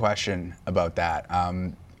 There's no question about that.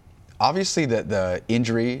 Obviously, the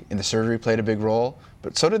injury and the surgery played a big role,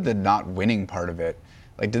 but so did the not winning part of it.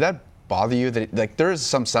 Like, did that bother you? That there is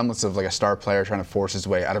some semblance of like a star player trying to force his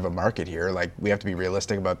way out of a market here. Like, we have to be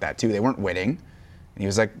realistic about that too. They weren't winning. And he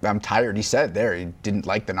was like, I'm tired. He said there he didn't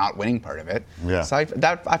like the not winning part of it. Yeah. So I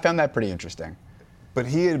found that pretty interesting. But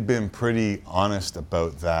he had been pretty honest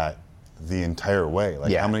about that the entire way.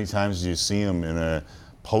 Like, how many times do you see him in a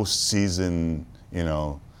postseason,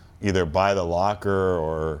 either by the locker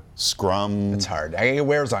or scrum? It's hard. It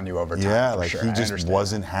wears on you over time. Yeah, for like sure. he just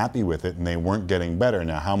wasn't happy with it, and they weren't getting better.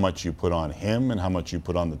 Now, how much you put on him and how much you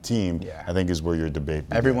put on the team, I think is where your debate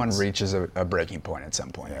begins. Everyone reaches a breaking point at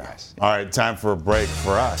some point, I guess. All right, time for a break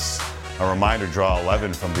for us. A reminder, Draw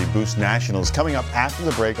 11 from the Boost Nationals coming up after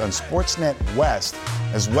the break on Sportsnet West,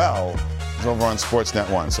 as well as over on Sportsnet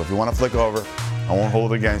 1. So if you want to flick over, I won't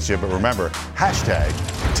hold it against you, but remember,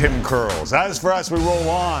 #TimCurls. As for us, we roll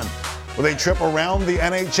on with a trip around the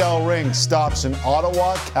NHL ring. Stops in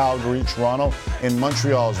Ottawa, Calgary, Toronto, and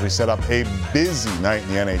Montreal as we set up a busy night in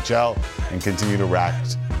the NHL and continue to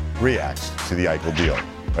react to the Eichel deal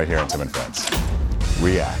right here on Tim and Friends.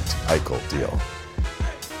 React Eichel deal.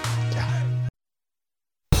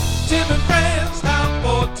 Tim and Friends, time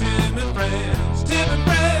for Tim and Friends. Tim and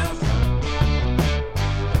Friends.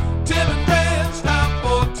 Tim and Friends, time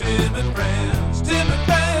for Tim and Friends. Tim and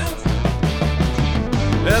Friends.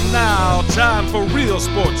 And now, time for real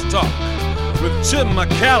sports talk with Tim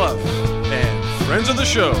McAuliffe and friends of the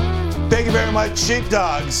show. Thank you very much,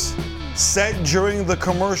 Sheepdogs. Said during the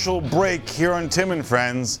commercial break here on Tim and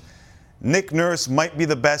Friends, Nick Nurse might be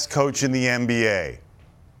the best coach in the NBA.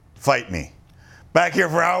 Fight me. Back here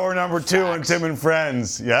for hour number 2 on Tim and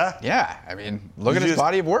Friends. Yeah? Yeah. I mean, look at his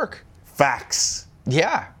body of work. Facts.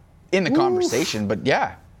 Yeah. In the conversation, but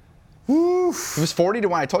yeah. Oof. He was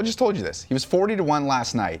 40-1. I just told you this. He was 40-1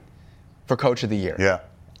 last night for Coach of the Year. Yeah.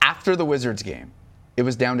 After the Wizards game, it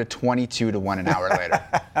was down to 22-1 an hour later.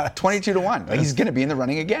 22-1. Like, he's going to be in the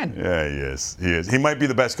running again. Yeah, he is. He is. He might be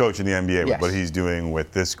the best coach in the NBA with what he's doing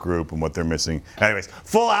with this group and what they're missing. Anyways,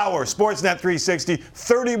 full hour, Sportsnet 360.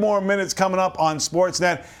 30 more minutes coming up on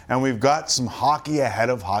Sportsnet. And we've got some hockey ahead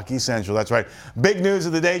of Hockey Central. That's right. Big news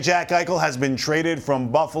of the day, Jack Eichel has been traded from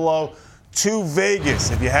Buffalo to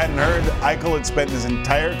Vegas. If you hadn't heard, Eichel had spent his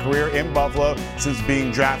entire career in Buffalo since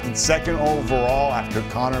being drafted 2nd overall after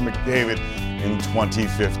Connor McDavid in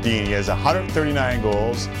 2015. He has 139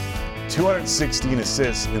 goals, 216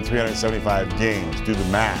 assists in 375 games. Do the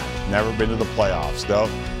math. Never been to the playoffs, though.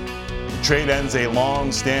 The trade ends a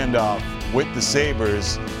long standoff with the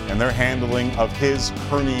Sabres and their handling of his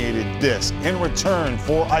herniated disc. In return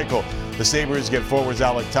for Eichel, the Sabres get forwards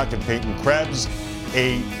Alec Tuch and Peyton Krebs,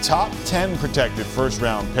 a top 10 protected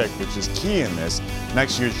first-round pick, which is key in this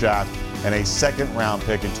next year's draft, and a second-round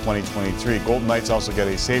pick in 2023. Golden Knights also get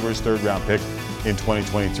a Sabres third-round pick in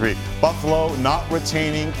 2023. Buffalo not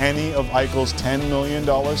retaining any of Eichel's $10 million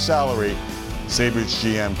salary. Sabres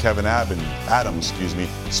GM Kevin Adams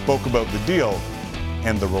spoke about the deal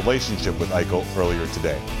and the relationship with Eichel earlier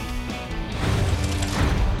today.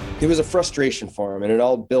 It was a frustration for him, and it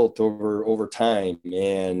all built over time.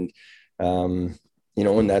 And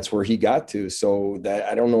and that's where he got to. So that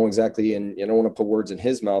I don't know exactly, and I don't want to put words in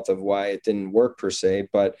his mouth of why it didn't work per se,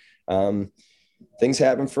 but things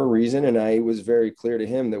happen for a reason. And I was very clear to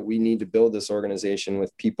him that we need to build this organization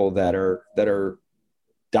with people that are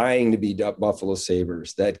dying to be Buffalo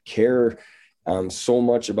Sabres, that care so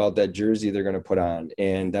much about that jersey they're going to put on.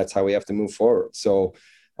 And that's how we have to move forward. So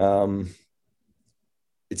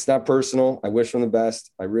it's not personal. I wish him the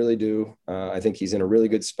best. I really do. I think he's in a really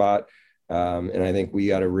good spot. And I think we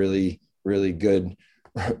got a really, really good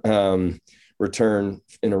return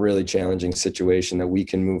in a really challenging situation that we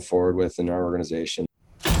can move forward with in our organization.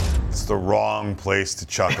 It's the wrong place to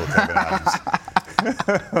chuckle, Kevin Adams.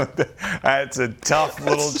 That's a tough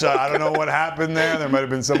little chuckle. I don't know what happened there. There might have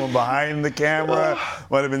been someone behind the camera.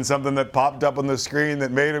 Might have been something that popped up on the screen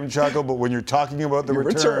that made him chuckle. But when you're talking about the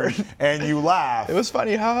return and you laugh. It was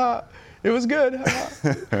funny, haha. It was good.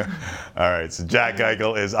 All right, so Jack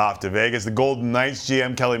Eichel is off to Vegas. The Golden Knights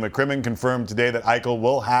GM Kelly McCrimmon confirmed today that Eichel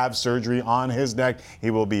will have surgery on his neck.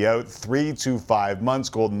 He will be out 3 to 5 months.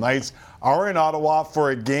 Golden Knights are in Ottawa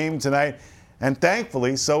for a game tonight. And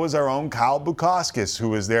thankfully, so is our own Kyle Bukauskas,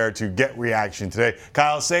 who is there to get reaction today.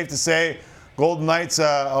 Kyle, it's safe to say Golden Knights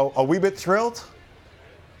a wee bit thrilled?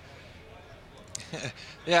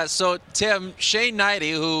 Yeah, so Tim, Shane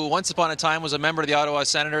Knighty, who once upon a time was a member of the Ottawa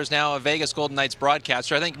Senators, now a Vegas Golden Knights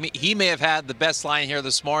broadcaster, I think he may have had the best line here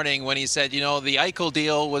this morning when he said, the Eichel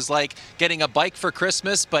deal was like getting a bike for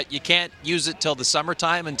Christmas, but you can't use it till the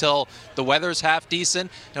summertime until the weather's half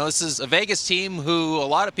decent. This is a Vegas team who a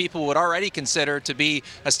lot of people would already consider to be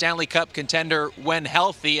a Stanley Cup contender when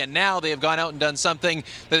healthy, and now they have gone out and done something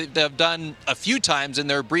that they've done a few times in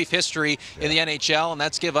their brief history in the NHL, and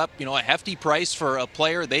that's give up, a hefty price for a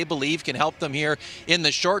player they believe can help them here in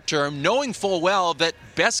the short term, knowing full well that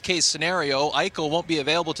best case scenario, Eichel won't be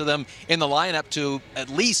available to them in the lineup to at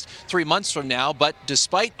least 3 months from now. But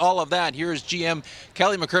despite all of that, here's GM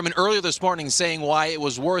Kelly McCrimmon earlier this morning saying why it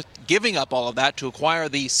was worth giving up all of that to acquire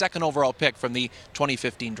the 2nd overall pick from the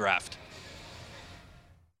 2015 draft.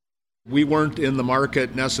 We weren't in the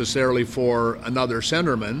market necessarily for another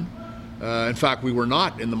centerman. In fact, we were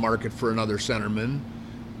not in the market for another centerman.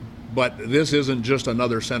 But this isn't just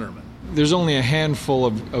another centerman. There's only a handful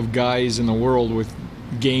of guys in the world with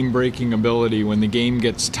game-breaking ability when the game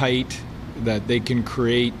gets tight that they can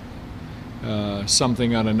create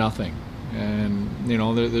something out of nothing. And, you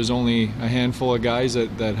know, there's only a handful of guys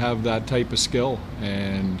that have that type of skill.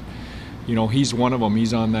 And, you know, he's one of them.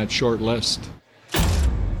 He's on that short list.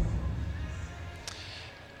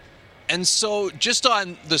 And so just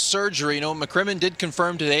on the surgery, you know, McCrimmon did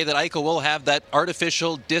confirm today that Eichel will have that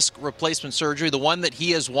artificial disc replacement surgery, the one that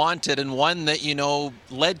he has wanted and one that, you know,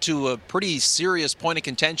 led to a pretty serious point of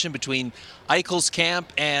contention between Eichel's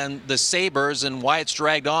camp and the Sabres and why it's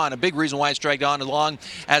dragged on, a big reason why it's dragged on as long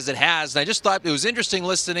as it has. And I just thought it was interesting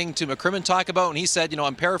listening to McCrimmon talk about, and he said, you know,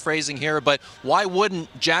 I'm paraphrasing here, but why wouldn't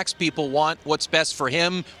Jack's people want what's best for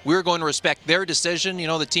him? We're going to respect their decision. You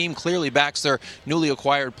know, the team clearly backs their newly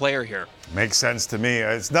acquired player here. Makes sense to me.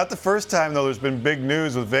 It's not the first time, though, there's been big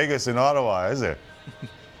news with Vegas and Ottawa, is it?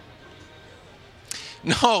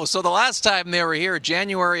 No, so the last time they were here,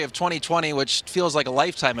 January of 2020, which feels like a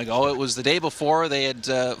lifetime ago, it was the day before they had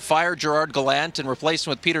fired Gerard Gallant and replaced him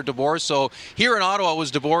with Peter DeBoer. So here in Ottawa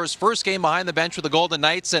was DeBoer's first game behind the bench with the Golden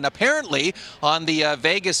Knights, and apparently on the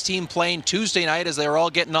Vegas team plane Tuesday night as they were all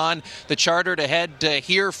getting on the charter to head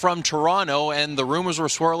here from Toronto, and the rumors were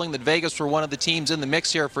swirling that Vegas were one of the teams in the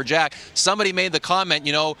mix here for Jack. Somebody made the comment,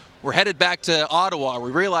 you know, we're headed back to Ottawa.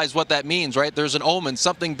 We realize what that means, right? There's an omen.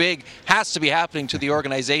 Something big has to be happening to the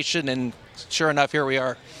organization, and sure enough, here we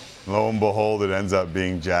are. Lo and behold, it ends up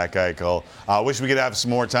being Jack Eichel. Wish we could have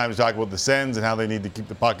some more time to talk about the Sens and how they need to keep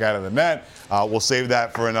the puck out of the net. We'll save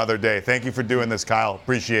that for another day. Thank you for doing this, Kyle.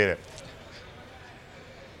 Appreciate it.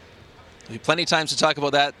 There'll be plenty of times to talk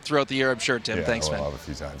about that throughout the year, I'm sure, Tim. Yeah, Thanks, we'll man. have a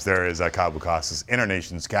few times. There is Kyle Bukauskas,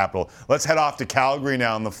 Internation's capital. Let's head off to Calgary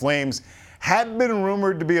now. And the Flames had been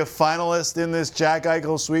rumored to be a finalist in this Jack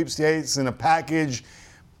Eichel sweepstakes in a package,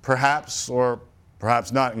 perhaps or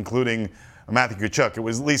perhaps not, including Matthew Tkachuk. It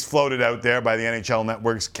was at least floated out there by the NHL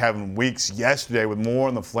Network's Kevin Weeks yesterday with more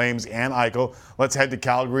on the Flames and Eichel. Let's head to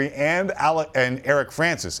Calgary and Eric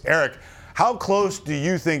Francis. Eric, how close do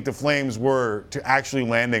you think the Flames were to actually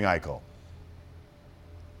landing Eichel?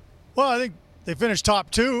 Well, I think they finished top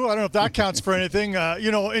two. I don't know if that counts for anything.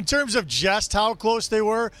 You know, in terms of just how close they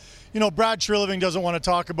were, you know, Brad Treliving doesn't want to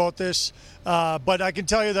talk about this, but I can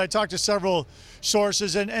tell you that I talked to several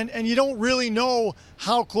sources, and you don't really know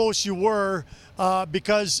how close you were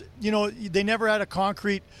because, you know, they never had a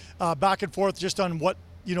concrete back and forth just on what,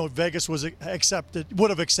 you know, Vegas would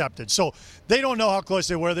have accepted. So they don't know how close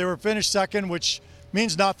they were. They were finished second, which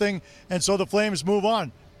means nothing, and so the Flames move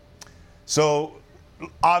on. So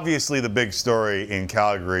obviously the big story in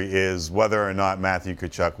Calgary is whether or not Matthew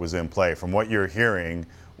Tkachuk was in play. From what you're hearing,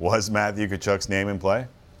 was Matthew Tkachuk's name in play?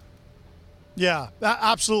 Yeah,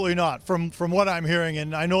 absolutely not, from what I'm hearing.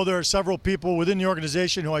 And I know there are several people within the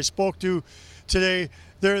organization who I spoke to today.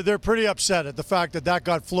 They're pretty upset at the fact that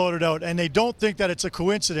got floated out, and they don't think that it's a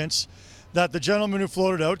coincidence that the gentleman who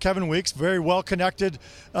floated out, Kevin Weeks, very well-connected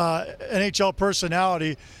NHL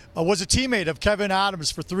personality, was a teammate of Kevin Adams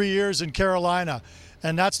for 3 years in Carolina.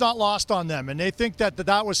 And that's not lost on them. And they think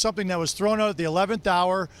that was something that was thrown out at the 11th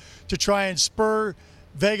hour to try and spur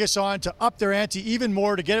Vegas on to up their ante even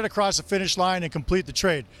more to get it across the finish line and complete the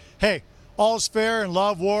trade. Hey, all's fair in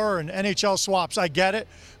love, war, and NHL swaps. I get it,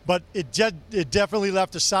 but it definitely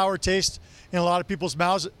left a sour taste in a lot of people's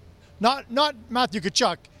mouths. Not Matthew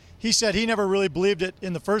Tkachuk. He said he never really believed it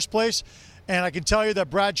in the first place. And I can tell you that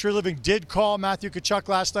Brad Treliving did call Matthew Tkachuk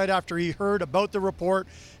last night after he heard about the report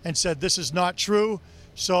and said this is not true.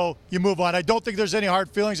 So you move on. I don't think there's any hard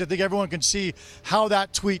feelings. I think everyone can see how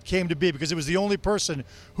that tweet came to be because it was the only person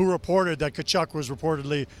who reported that Tkachuk was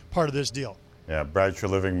reportedly part of this deal. Yeah, Brad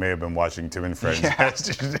Treliving may have been watching Tim and Friends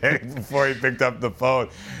yesterday before he picked up the phone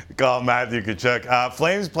to call Matthew Tkachuk.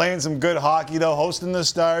 Flames playing some good hockey, though, hosting the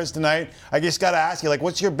Stars tonight. I just got to ask you, like,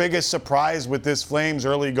 what's your biggest surprise with this Flames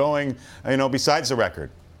early going, you know, besides the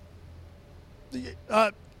record?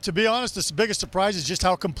 To be honest, the biggest surprise is just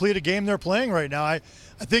how complete a game they're playing right now. I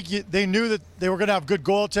think they knew that they were going to have good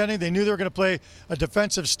goaltending. They knew they were going to play a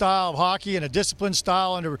defensive style of hockey and a disciplined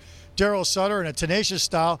style under Daryl Sutter and a tenacious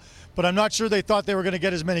style. But I'm not sure they thought they were going to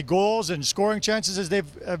get as many goals and scoring chances as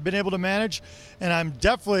they've been able to manage. And I'm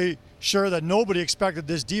definitely sure that nobody expected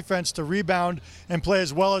this defense to rebound and play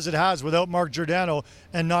as well as it has without Mark Giordano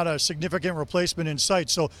and not a significant replacement in sight.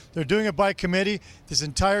 So they're doing it by committee. This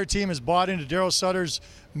entire team has bought into Daryl Sutter's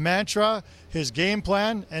mantra, his game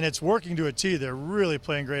plan, and it's working to a T. They're really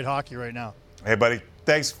playing great hockey right now. Hey, buddy,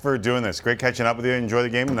 thanks for doing this. Great catching up with you. Enjoy the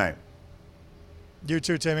game tonight. You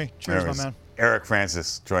too, Timmy. Cheers, my man. Eric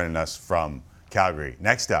Francis joining us from Calgary.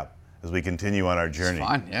 Next up, as we continue on our journey. It's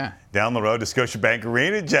fun, yeah. Down the road to Scotiabank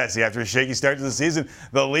Arena, Jesse. After a shaky start to the season,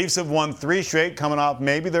 the Leafs have won 3 straight, coming off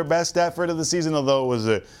maybe their best effort of the season, although it was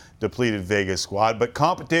a depleted Vegas squad, but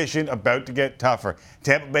competition about to get tougher.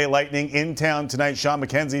 Tampa Bay Lightning in town tonight. Sean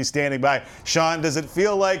McKenzie standing by. Sean, does it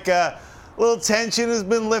feel like a little tension has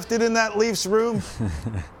been lifted in that Leafs room?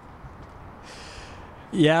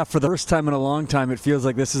 Yeah, for the first time in a long time, it feels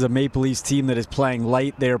like this is a Maple Leafs team that is playing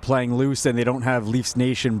light. They are playing loose, and they don't have Leafs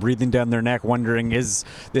Nation breathing down their neck wondering, is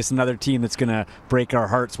this another team that's going to break our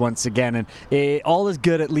hearts once again? And all is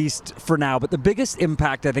good, at least for now. But the biggest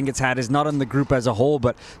impact I think it's had is not on the group as a whole,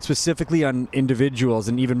 but specifically on individuals,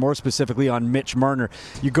 and even more specifically on Mitch Marner.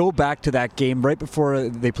 You go back to that game right before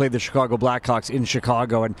they played the Chicago Blackhawks in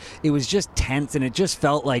Chicago, and it was just tense, and it just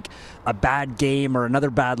felt like a bad game or another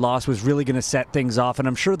bad loss was really going to set things off. And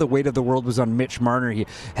I'm sure the weight of the world was on Mitch Marner. He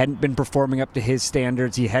hadn't been performing up to his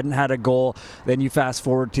standards. He hadn't had a goal. Then you fast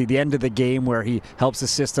forward to the end of the game where he helps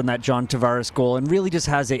assist on that John Tavares goal and really just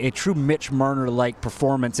has a true Mitch Marner-like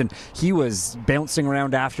performance. And he was bouncing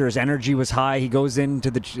around after. His energy was high. He goes into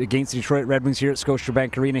against the Detroit Red Wings here at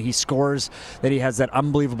Scotiabank Arena. He scores. Then he has that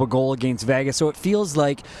unbelievable goal against Vegas. So it feels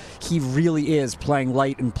like he really is playing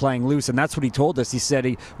light and playing loose. And that's what he told us. He said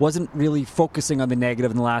he wasn't really focusing on the negative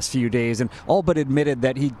in the last few days and all but admitted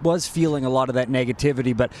that he was feeling a lot of that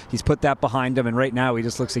negativity, but he's put that behind him, and right now he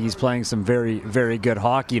just looks like he's playing some very, very good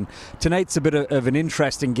hockey. And tonight's a bit of an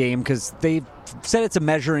interesting game because they've said it's a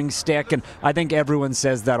measuring stick, and I think everyone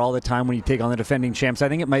says that all the time when you take on the defending champs. I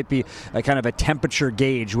think it might be a kind of a temperature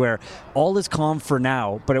gauge where all is calm for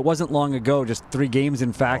now, but it wasn't long ago, just 3 games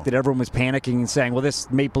in fact, that everyone was panicking and saying, well, this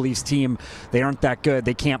Maple Leafs team, they aren't that good.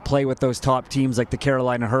 They can't play with those top teams like the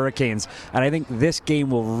Carolina Hurricanes. And I think this game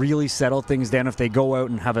will really settle things down if they go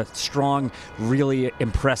out and have a strong, really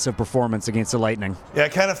impressive performance against the Lightning. Yeah,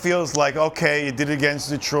 it kind of feels like, okay, you did it against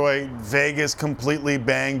Detroit, Vegas completely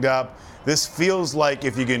banged up. This feels like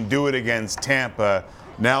if you can do it against Tampa,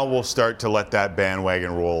 now we'll start to let that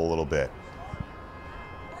bandwagon roll a little bit.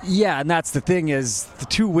 Yeah, and that's the thing is the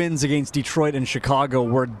 2 wins against Detroit and Chicago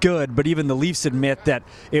were good, but even the Leafs admit that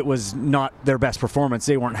it was not their best performance.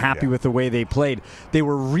 They weren't happy with the way they played. They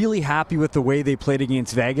were really happy with the way they played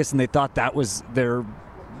against Vegas, and they thought that was their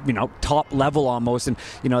top level almost, and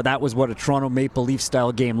that was what a Toronto Maple Leaf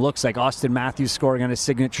style game looks like. Austin Matthews scoring on his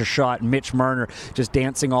signature shot, Mitch Marner just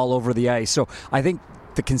dancing all over the ice. So I think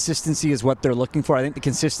the consistency is what they're looking for. I think the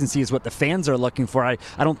consistency is what the fans are looking for. I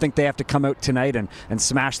don't think they have to come out tonight and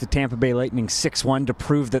smash the Tampa Bay Lightning 6-1 to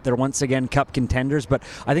prove that they're once again cup contenders, but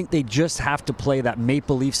I think they just have to play that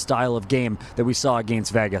Maple Leaf style of game that we saw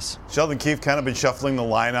against Vegas. Sheldon Keefe kind of been shuffling the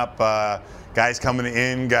lineup, guys coming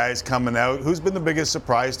in, guys coming out. Who's been the biggest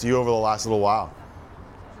surprise to you over the last little while?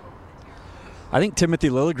 I think Timothy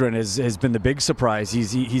Liljegren has been the big surprise.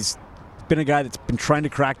 He's been a guy that's been trying to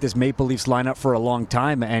crack this Maple Leafs lineup for a long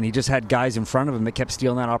time, and he just had guys in front of him that kept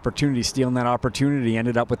stealing that opportunity,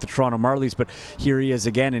 ended up with the Toronto Marlies, but here he is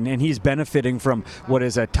again, and he's benefiting from what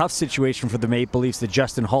is a tough situation for the Maple Leafs, that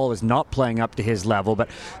Justin Holl is not playing up to his level, but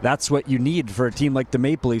that's what you need for a team like the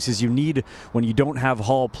Maple Leafs, is you need, when you don't have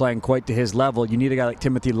Holl playing quite to his level, you need a guy like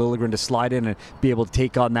Timothy Liljegren to slide in and be able to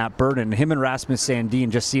take on that burden. Him and Rasmus Sandin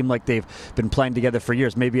just seem like they've been playing together for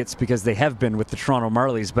years. Maybe it's because they have been with the Toronto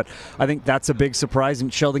Marlies, but I think that's a big surprise,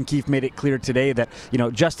 and Sheldon Keefe made it clear today that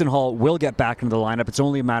Justin Holl will get back into the lineup. It's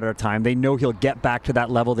only a matter of time. They know he'll get back to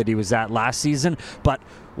that level that he was at last season, but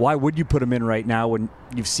why would you put him in right now when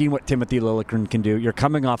you've seen what Timothy Liljegren can do? You're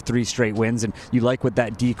coming off 3 straight wins, and you like what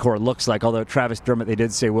that D-core looks like, although Travis Dermott, they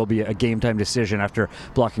did say, will be a game-time decision after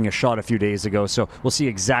blocking a shot a few days ago, so we'll see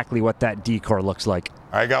exactly what that D-core looks like.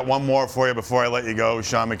 I got one more for you before I let you go,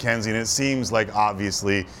 Sean McKenzie, and it seems like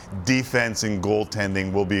obviously defense and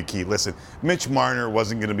goaltending will be a key. Listen, Mitch Marner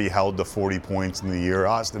wasn't going to be held to 40 points in the year.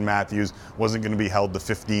 Austin Matthews wasn't going to be held to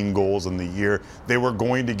 15 goals in the year. They were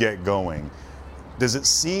going to get going. Does it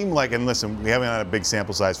seem like, and listen, we haven't had a big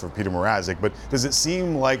sample size for Peter Mrazek, but does it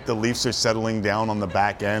seem like the Leafs are settling down on the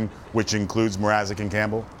back end, which includes Mrazek and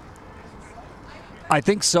Campbell? I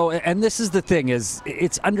think so, and this is the thing, is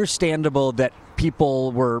it's understandable that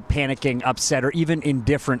people were panicking, upset, or even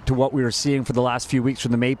indifferent to what we were seeing for the last few weeks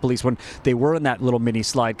from the Maple Leafs when they were in that little mini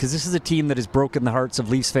slide, because this is a team that has broken the hearts of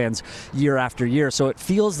Leafs fans year after year. So it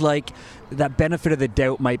feels like that benefit of the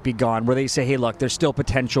doubt might be gone, where they say, hey, look, there's still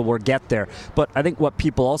potential, we'll get there. But I think what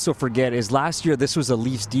people also forget is last year this was a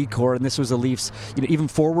Leafs D-core, and this was a Leafs even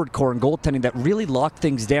forward core and goaltending that really locked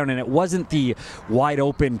things down, and it wasn't the wide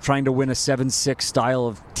open trying to win a 7-6 style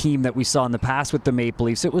of team that we saw in the past with the Maple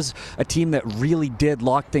Leafs. It was a team that really really did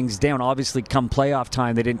lock things down. Obviously, come playoff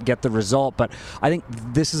time, they didn't get the result, but I think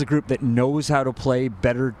this is a group that knows how to play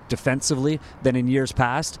better defensively than in years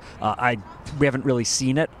past. We haven't really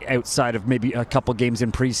seen it outside of maybe a couple games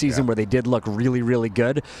in preseason where they did look really, really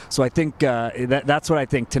good. So I think that's what I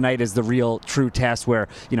think tonight is the real true test where,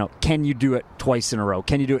 can you do it twice in a row?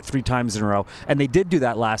 Can you do it 3 times in a row? And they did do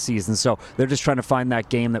that last season. So they're just trying to find that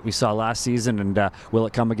game that we saw last season. And will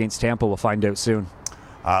it come against Tampa? We'll find out soon.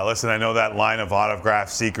 Listen, I know that line of autograph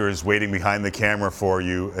seekers waiting behind the camera for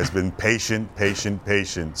you has been patient.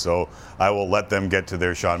 So I will let them get to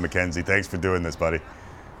their Sean McKenzie. Thanks for doing this, buddy.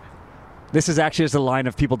 This is actually just a line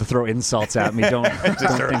of people to throw insults at me. Don't think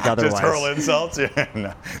otherwise. Just hurl insults? Yeah,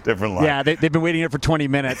 no, different line. Yeah, they've been waiting here for 20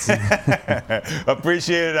 minutes.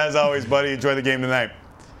 Appreciate it as always, buddy. Enjoy the game tonight.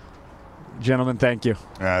 Gentlemen, thank you.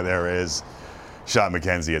 There is Sean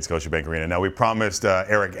McKenzie at Scotiabank Arena. Now, we promised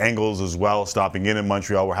Eric Engels as well, stopping in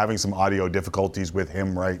Montreal. We're having some audio difficulties with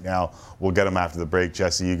him right now. We'll get him after the break.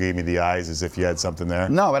 Jesse, you gave me the eyes as if you had something there.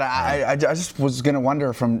 No, but I just was going to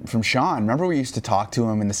wonder from Sean. Remember we used to talk to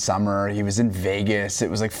him in the summer. He was in Vegas. It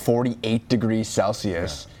was like 48 degrees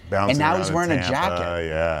Celsius. Yeah. And now he's wearing a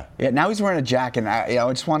jacket. Yeah, now he's wearing a jacket. And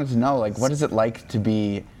I just wanted to know, what is it like to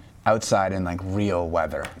be outside in, real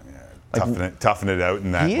weather? Toughen it out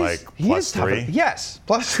in that, +3? Yes.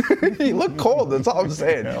 Plus, he looked cold. That's all I'm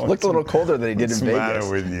saying. Looked a little colder than he did in Vegas.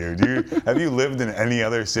 What's the matter with you? Have you lived in any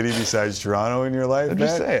other city besides Toronto in your life, I'm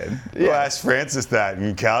just saying. Well, ask Francis that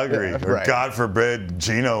in Calgary. Or God forbid,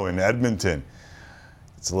 Gino in Edmonton.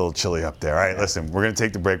 It's a little chilly up there. All right, listen, we're going to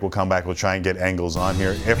take the break. We'll come back. We'll try and get Engels on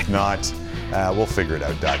here. If not, we'll figure it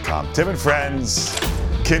out.com. Tim and Friends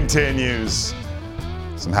continues.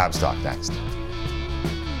 Some Habs talk next.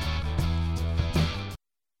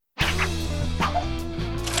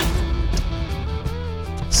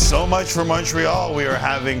 So much for Montreal. We are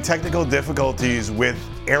having technical difficulties with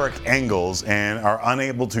Eric Engels and are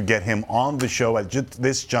unable to get him on the show at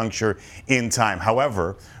this juncture in time.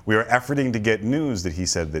 However, we are efforting to get news that he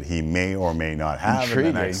said that he may or may not have in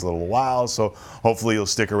the next little while. So hopefully you'll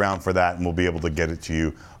stick around for that and we'll be able to get it to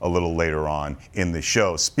you a little later on in the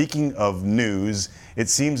show. Speaking of news, it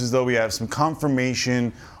seems as though we have some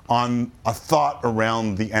confirmation on a thought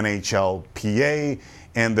around the NHLPA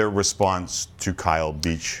and their response to Kyle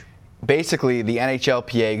Beach. Basically, the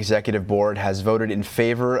NHLPA Executive Board has voted in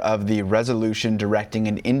favor of the resolution directing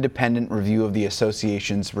an independent review of the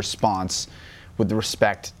association's response with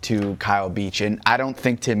respect to Kyle Beach. And I don't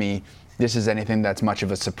think, Timmy, this is anything that's much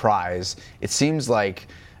of a surprise. It seems like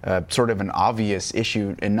sort of an obvious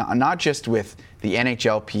issue, and not just with the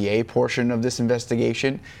NHLPA portion of this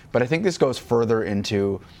investigation, but I think this goes further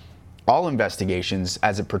into all investigations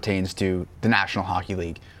as it pertains to the National Hockey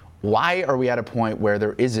League. Why are we at a point where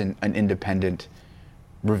there isn't an independent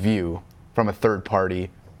review from a third party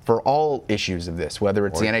for all issues of this, whether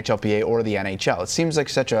it's the NHLPA or the NHL? It seems like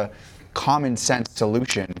such a common sense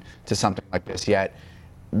solution to something like this, yet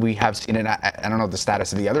we have seen it. I don't know the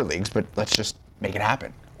status of the other leagues, but let's just make it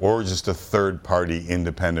happen. Or just a third party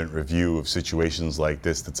independent review of situations like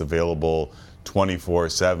this that's available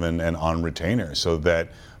 24/7 and on retainer, so that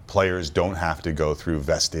players don't have to go through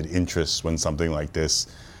vested interests when something like this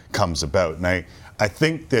comes about. And I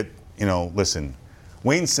think that, listen,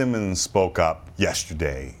 Wayne Simmons spoke up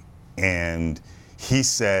yesterday and he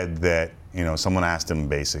said that, someone asked him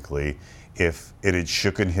basically if it had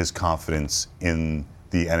shooken his confidence in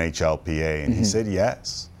the NHLPA, and he said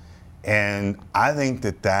yes. And I think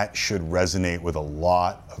that should resonate with a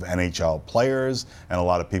lot of NHL players and a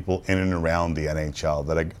lot of people in and around the NHL,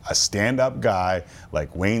 that a stand-up guy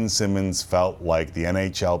like Wayne Simmons felt like the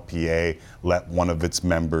NHLPA let one of its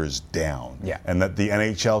members down. Yeah. And that the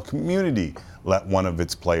NHL community let one of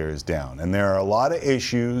its players down. And there are a lot of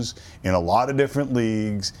issues in a lot of different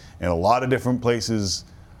leagues, in a lot of different places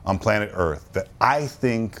on planet Earth that I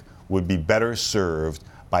think would be better served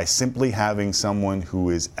by simply having someone who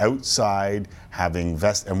is outside having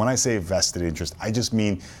and when I say vested interest, I just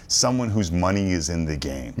mean someone whose money is in the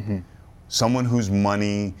game. Someone whose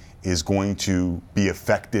money is going to be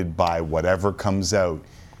affected by whatever comes out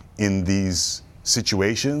in these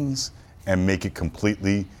situations, and make it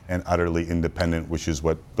completely and utterly independent, which is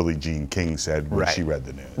what Billie Jean King said when she read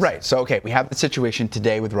the news. Right. So, okay, we have the situation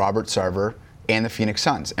today with Robert Sarver and the Phoenix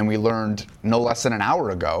Suns. And we learned no less than an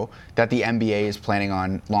hour ago that the NBA is planning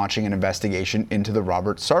on launching an investigation into the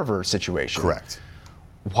Robert Sarver situation. Correct.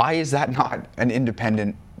 Why is that not an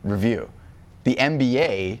independent review? The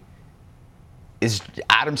NBA is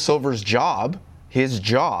Adam Silver's job. His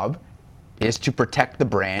job is to protect the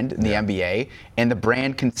brand in the NBA, and the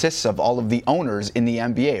brand consists of all of the owners in the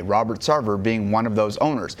NBA, Robert Sarver being one of those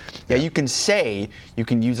owners. Yeah, you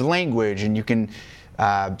can use language, and you can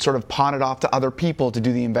sort of pawn it off to other people to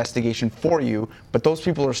do the investigation for you, but those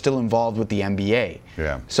people are still involved with the NBA.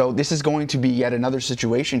 Yeah. So this is going to be yet another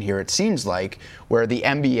situation here, it seems like, where the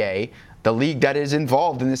NBA, the league that is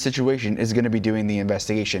involved in this situation, is going to be doing the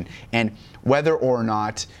investigation. And whether or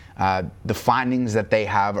not the findings that they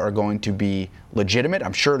have are going to be legitimate,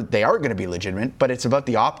 I'm sure they are going to be legitimate, but it's about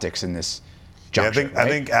the optics in this juncture. I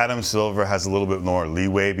think Adam Silver has a little bit more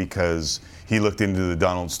leeway because he looked into the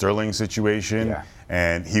Donald Sterling situation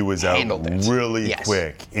and he was out really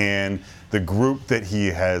quick. And the group that he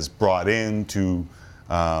has brought in to,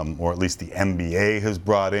 or at least the NBA has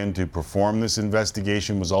brought in to perform this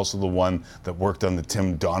investigation, was also the one that worked on the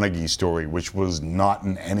Tim Donaghy story, which was not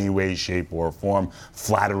in any way, shape, or form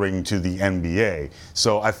flattering to the NBA.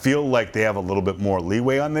 So I feel like they have a little bit more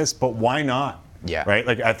leeway on this, but why not? Yeah. Right?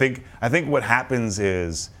 Like I think what happens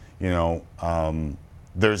is,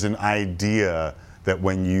 there's an idea that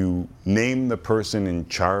when you name the person in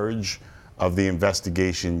charge of the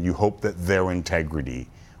investigation, you hope that their integrity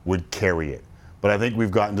would carry it. But I think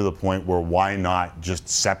we've gotten to the point where why not just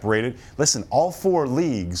separate it? Listen, all 4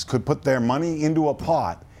 leagues could put their money into a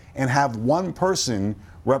pot and have one person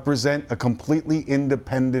represent a completely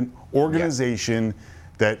independent organization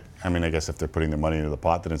that, I mean, I guess if they're putting their money into the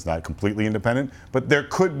pot, then it's not completely independent. But there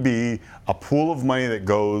could be a pool of money that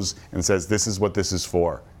goes and says, this is what this is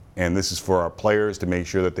for. And this is for our players to make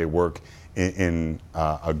sure that they work in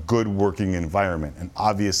a good working environment. And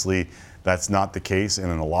obviously, that's not the case.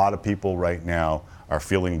 And a lot of people right now are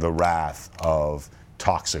feeling the wrath of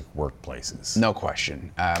toxic workplaces. No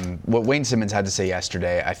question. What Wayne Simmons had to say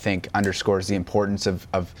yesterday, I think, underscores the importance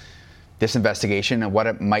of this investigation and what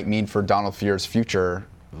it might mean for Donald Fear's future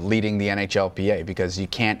leading the NHLPA, because you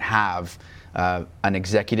can't have an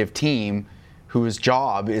executive team whose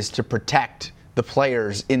job is to protect the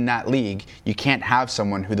players in that league. You can't have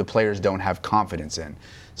someone who the players don't have confidence in.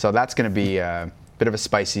 So that's going to be a bit of a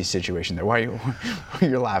spicy situation there. Why are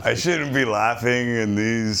you laughing? I shouldn't be laughing in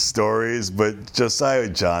these stories, but Josiah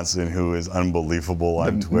Johnson, who is unbelievable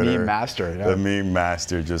on Twitter. The meme master. The meme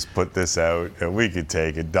master just put this out, and we could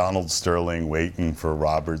take it. Donald Sterling waiting for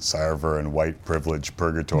Robert Sarver in white privilege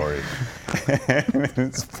purgatory. And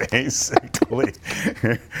it's basically,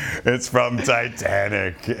 it's from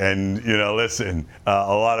Titanic. And, listen,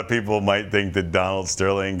 a lot of people might think that Donald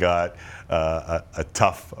Sterling got a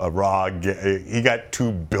tough, he got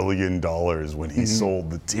 $2 billion when he sold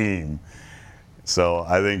the team. So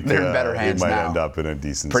I think they're in better hands he might now. End up in a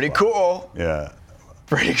decent Pretty spot. Cool. Yeah.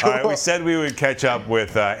 Pretty cool. All right, we said we would catch up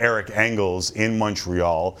with Eric Engels in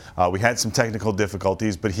Montreal. We had some technical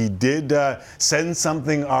difficulties, but he did send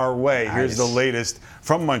something our way. Nice. Here's the latest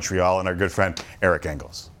from Montreal and our good friend Eric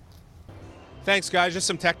Engels. Thanks, guys. Just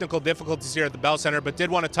some technical difficulties here at the Bell Center, but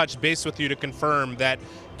did want to touch base with you to confirm that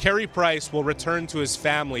Carey Price will return to his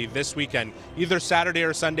family this weekend. Either Saturday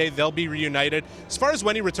or Sunday, they'll be reunited. As far as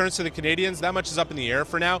when he returns to the Canadiens, that much is up in the air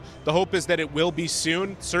for now. The hope is that it will be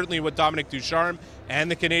soon, certainly what Dominic Ducharme and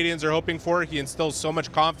the Canadiens are hoping for. He instills so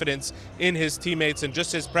much confidence in his teammates, and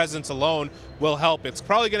just his presence alone will help. It's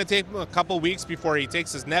probably going to take him a couple weeks before he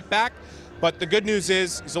takes his net back, but the good news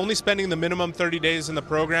is he's only spending the minimum 30 days in the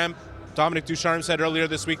program. Dominic Ducharme said earlier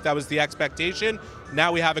this week that was the expectation.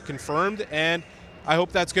 Now we have it confirmed, and I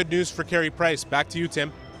hope that's good news for Carey Price. Back to you,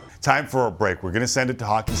 Tim. Time for a break. We're going to send it to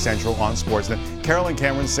Hockey Central on Sportsnet. Carolyn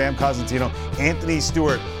Cameron, Sam Cosentino, Anthony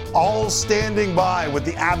Stewart, all standing by with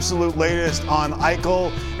the absolute latest on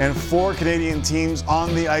Eichel and 4 Canadian teams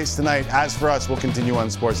on the ice tonight. As for us, we'll continue on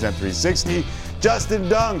Sportsnet 360. Justin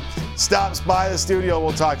Dung stops by the studio.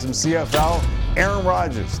 We'll talk some CFL. Aaron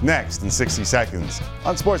Rodgers next in 60 seconds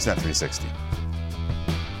on Sportsnet 360.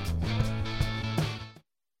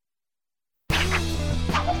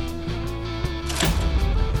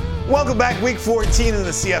 Welcome back. Week 14 in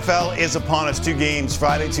the CFL is upon us. 2 games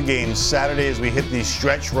Friday, 2 games Saturday as we hit the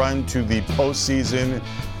stretch run to the postseason.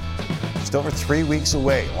 Just over 3 weeks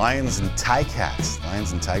away. Lions and Ticats.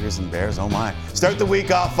 Lions and Tigers and Bears, oh my. Start the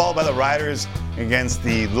week off, followed by the Riders against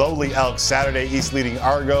the lowly Elks. Saturday, East leading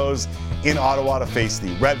Argos in Ottawa to face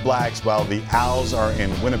the Red Blacks, while the Owls are in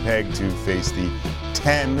Winnipeg to face the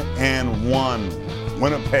 10-1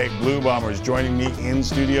 Winnipeg Blue Bombers. Joining me in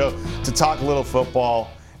studio to talk a little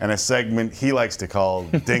football and a segment he likes to call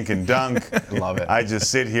Dink and Dunk. Love it. I just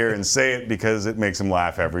sit here and say it because it makes him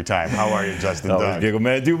laugh every time. How are you, Justin Dunk? Giggle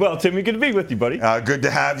man, do well, Timmy. Good to be with you, buddy. Good to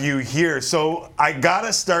have you here. So I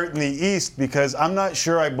gotta start in the East because I'm not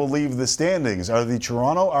sure I believe the standings. Are the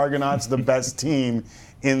Toronto Argonauts the best team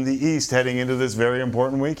in the East heading into this very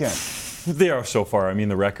important weekend. They are so far. I mean,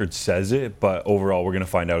 the record says it, but overall, we're going to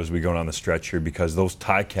find out as we go down the stretch here because those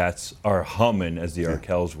Ticats are humming, as the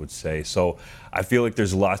Arkells would say. So I feel like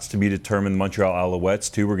there's lots to be determined. Montreal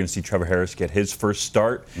Alouettes, too. We're going to see Trevor Harris get his first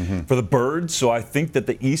start for the Birds. So I think that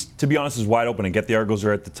the East, to be honest, is wide open. And get the Argos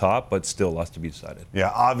are at the top, but still lots to be decided.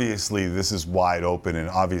 Yeah, obviously, this is wide open, and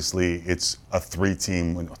obviously, it's a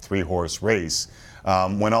three-team, three-horse race.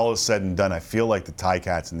 When all is said and done, I feel like the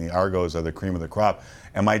Ticats and the Argos are the cream of the crop.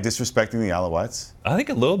 Am I disrespecting the Alouettes? I think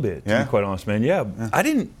a little bit, to be quite honest, man. Yeah, I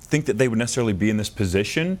didn't think that they would necessarily be in this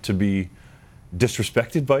position to be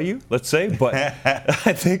disrespected by you, let's say. But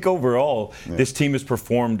I think overall, this team has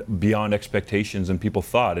performed beyond expectations and people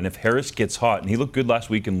thought. And if Harris gets hot, and he looked good last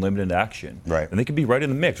week in limited action, and they could be right in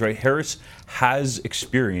the mix, right? Harris has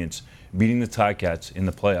experience beating the Ticats in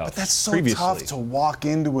the playoffs. But that's so previously. tough to walk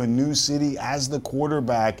into a new city as the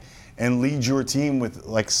quarterback and lead your team with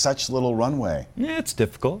like such little runway. Yeah, it's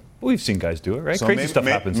difficult. We've seen guys do it, right? So Crazy stuff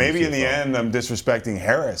happens. Maybe in the end, I'm disrespecting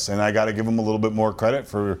Harris, and I got to give him a little bit more credit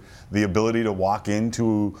for the ability to walk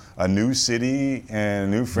into a new city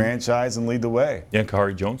and a new franchise and lead the way. Yeah,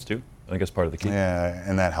 Kahari Jones too. I think that's part of the key. Yeah,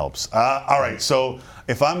 and that helps. All right, so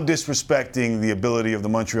if I'm disrespecting the ability of the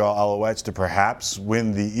Montreal Alouettes to perhaps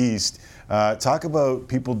win the East, talk about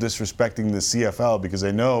people disrespecting the CFL, because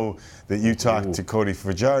I know that you talked to Cody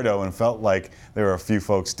Fajardo and felt like there were a few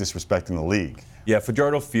folks disrespecting the league. Yeah,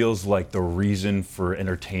 Fajardo feels like the reason for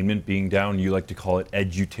entertainment being down. You like to call it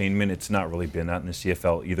edutainment. It's not really been that in the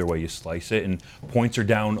CFL either way you slice it. And points are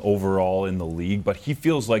down overall in the league. But he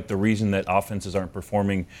feels like the reason that offenses aren't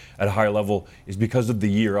performing at a higher level is because of the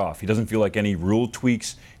year off. He doesn't feel like any rule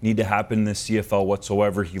tweaks need to happen in the CFL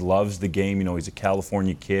whatsoever. He loves the game. You know, he's a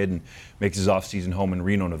California kid and makes his offseason home in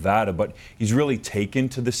Reno, Nevada. But he's really taken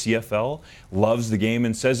to the CFL, loves the game,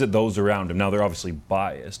 and says that those around him, now they're obviously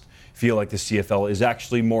biased, feel like the CFL is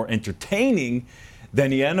actually more entertaining than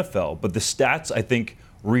the NFL. But the stats, I think,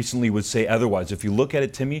 recently would say otherwise. If you look at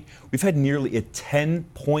it, Timmy, we've had nearly a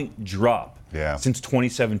 10-point drop since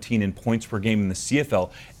 2017 in points per game in the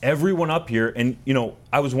CFL. Everyone up here, and, you know,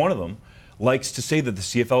 I was one of them, likes to say that the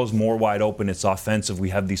CFL is more wide open, it's offensive, we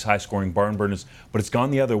have these high-scoring barn burners, but it's gone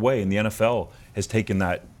the other way, and the NFL has taken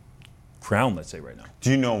that crown, let's say, right now. Do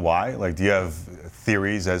you know why? Like, do you have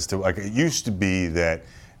theories as to, like, it used to be that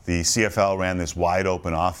the CFL ran this wide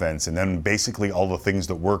open offense, and then basically all the things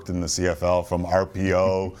that worked in the CFL, from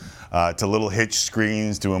RPO to little hitch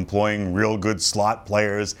screens to employing real good slot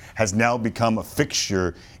players, has now become a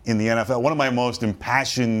fixture in the NFL. One of my most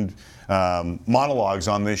impassioned monologues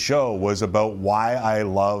on this show was about why I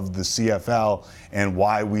loved the CFL and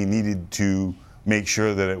why we needed to make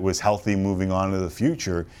sure that it was healthy moving on to the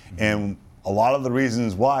future. And a lot of the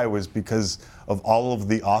reasons why was because of all of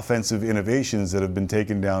the offensive innovations that have been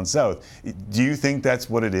taken down south. Do you think that's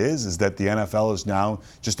what it is that the NFL has now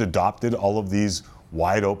just adopted all of these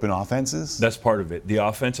wide open offenses? That's part of it. The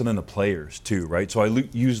offense and then the players too, right? So I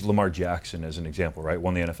used Lamar Jackson as an example, right?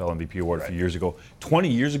 Won the NFL MVP award a few years ago. 20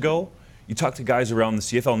 years ago, you talk to guys around the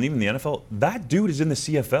CFL and even the NFL, that dude is in the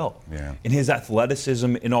CFL. Yeah. And his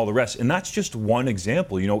athleticism and all the rest. And that's just one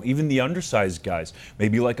example. You know, even the undersized guys,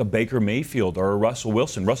 maybe like a Baker Mayfield or a Russell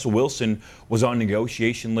Wilson. Russell Wilson was on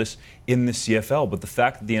negotiation lists in the CFL, but the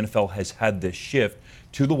fact that the NFL has had this shift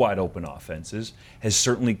to the wide open offenses has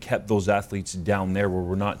certainly kept those athletes down there where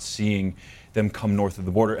we're not seeing them come north of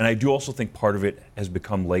the border. And I do also think part of it has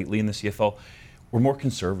become lately in the CFL, we're more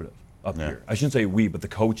conservative up here. I shouldn't say we, but the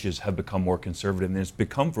coaches have become more conservative, and it's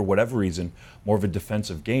become, for whatever reason, more of a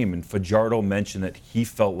defensive game. And Fajardo mentioned that he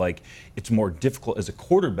felt like it's more difficult as a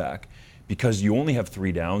quarterback because you only have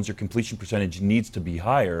 3 downs, your completion percentage needs to be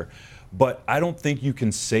higher. But I don't think you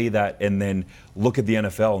can say that and then look at the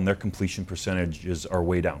NFL and their completion percentages are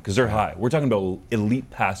way down because they're high. We're talking about elite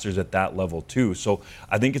passers at that level too. So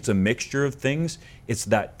I think it's a mixture of things. It's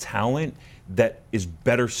that talent that is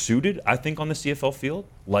better suited, I think, on the CFL field,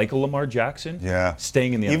 like a Lamar Jackson,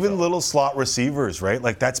 staying in the NFL. Even little slot receivers, right?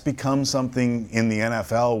 Like, that's become something in the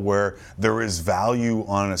NFL where there is value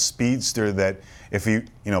on a speedster that if he,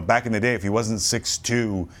 you know, back in the day, if he wasn't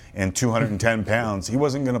 6'2" and 210 pounds, he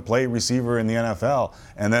wasn't going to play receiver in the NFL.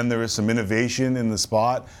 And then there was some innovation in the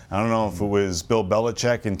spot. I don't know if it was Bill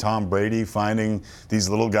Belichick and Tom Brady finding these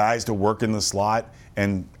little guys to work in the slot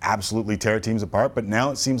and absolutely tear teams apart. But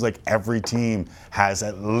now it seems like every team has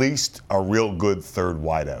at least a real good third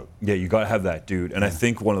wideout. Yeah, you got to have that dude. And I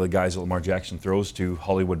think one of the guys that Lamar Jackson throws to,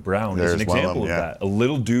 Hollywood Brown, is an example of that. A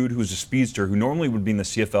little dude who's a speedster who normally would be in the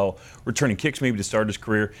CFL returning kicks maybe to start his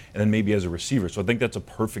career and then maybe as a receiver. So I think that's a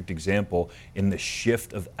perfect example in the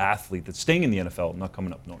shift of athlete that's staying in the NFL, not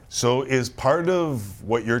coming up north. So is part of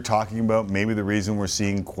what you're talking about maybe the reason we're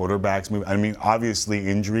seeing quarterbacks move? I mean, obviously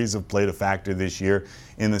injuries have played a factor this year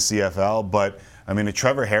in the CFL, but I mean,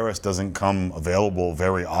 Trevor Harris doesn't come available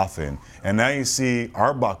very often. And now you see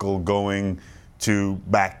Arbuckle going to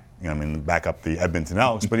back up the Edmonton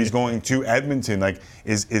Elks, but he's going to Edmonton. Like,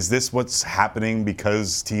 is this what's happening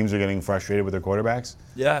because teams are getting frustrated with their quarterbacks?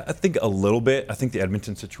 Yeah, I think a little bit. I think the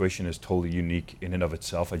Edmonton situation is totally unique in and of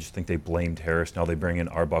itself. I just think they blamed Harris. Now they bring in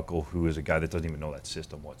Arbuckle, who is a guy that doesn't even know that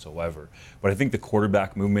system whatsoever. But I think the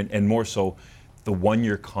quarterback movement, and more so the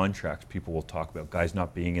one-year contracts people will talk about, guys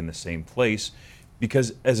not being in the same place,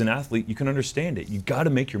 because as an athlete, you can understand it. You got to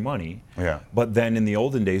make your money. Yeah. But then in the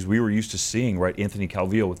olden days, we were used to seeing, right, Anthony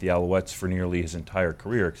Calvillo with the Alouettes for nearly his entire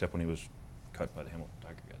career, except when he was cut by the Hamilton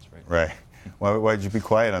Tiger Cats, right? Right. Why'd you be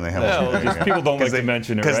quiet on the Hamilton Tiger Cats? People don't like to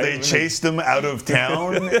mention it, right? Because they chased him out of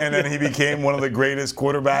town, and then he became one of the greatest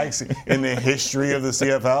quarterbacks in the history of the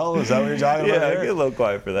CFL. Is that what you're talking about? Yeah, get a little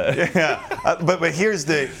quiet for that. Yeah. But here's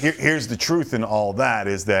the truth in all that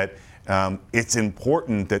is that it's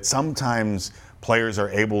important that sometimes players are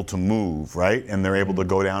able to move, right? And they're able to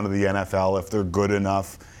go down to the NFL if they're good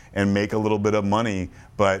enough and make a little bit of money.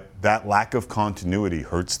 But that lack of continuity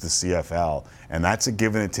hurts the CFL. And that's a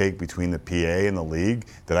give and a take between the PA and the league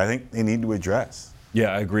that I think they need to address.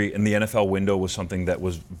 Yeah, I agree. And the NFL window was something that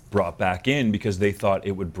was brought back in because they thought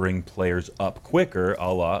it would bring players up quicker,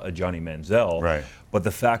 a la a Johnny Manziel. Right. But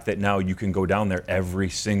the fact that now you can go down there every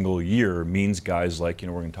single year means guys like, we're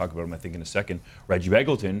going to talk about him, I think, in a second, Reggie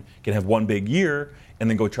Begelton can have one big year and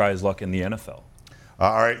then go try his luck in the NFL.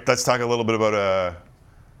 All right, let's talk a little bit about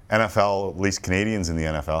NFL, at least Canadians in the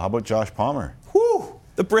NFL. How about Josh Palmer? Whew!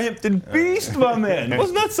 The Brampton Beast, my man.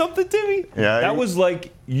 Wasn't that something, Timmy? Yeah. That was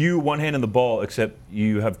like you one hand on the ball, except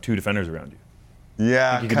you have two defenders around you.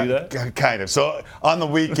 Yeah, think you can do that? Kind of. So on the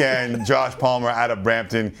weekend, Josh Palmer out of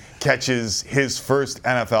Brampton catches his first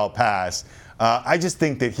NFL pass. I just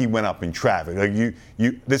think that he went up in traffic. Like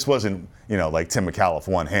this wasn't like Tim McAuliffe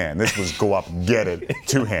one hand. This was go up and get it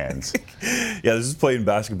two hands. Yeah, this is playing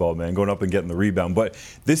basketball, man, going up and getting the rebound. But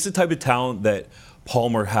this is the type of talent that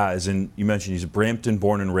Palmer has, and you mentioned he's Brampton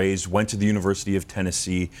born and raised, went to the University of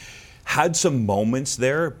Tennessee. Had some moments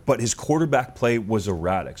there, but his quarterback play was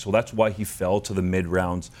erratic. So that's why he fell to the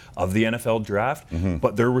mid-rounds of the NFL draft. Mm-hmm.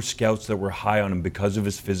 But there were scouts that were high on him because of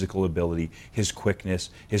his physical ability, his quickness,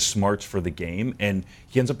 his smarts for the game. And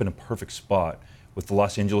he ends up in a perfect spot with the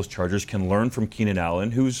Los Angeles Chargers, can learn from Keenan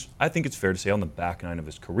Allen, who's, I think it's fair to say, on the back nine of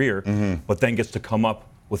his career, but then gets to come up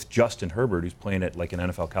with Justin Herbert, who's playing at like an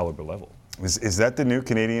NFL caliber level. Is that the new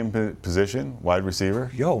Canadian position, wide receiver?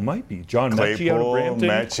 Yo, might be. John Claypool, Mechie out of Brampton.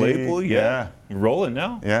 Mechie, Claypool, yeah. Rolling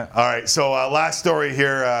now. Yeah. All right, so last story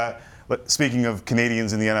here. Speaking of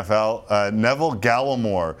Canadians in the NFL, Neville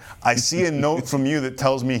Gallimore. I see a note from you that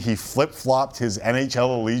tells me he flip-flopped his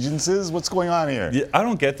NHL allegiances. What's going on here? Yeah, I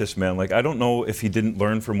don't get this, man. Like, I don't know if he didn't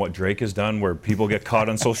learn from what Drake has done, where people get caught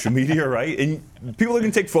on social media, right? And people are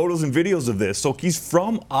going to take photos and videos of this. So he's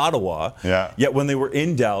from Ottawa. Yeah. Yet when they were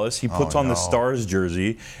in Dallas, he puts on the Stars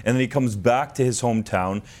jersey, and then he comes back to his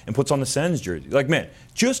hometown and puts on the Sens jersey. Like, man,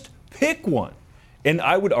 just pick one. And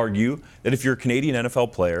I would argue that if you're a Canadian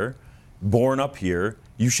NFL player, born up here,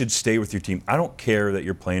 you should stay with your team. I don't care that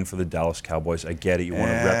you're playing for the Dallas Cowboys. I get it. You want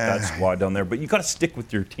to rep that squad down there, but you got to stick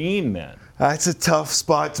with your team, man. That's a tough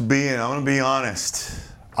spot to be in. I'm going to be honest.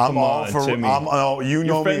 Come on, Timmy. You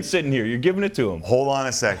know your friend's sitting here. You're giving it to him. Hold on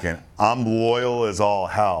a second. I'm loyal as all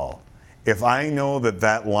hell. If I know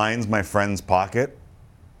that lines my friend's pocket,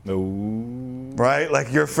 right?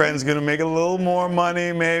 Like your friend's going to make a little more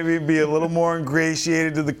money, maybe be a little more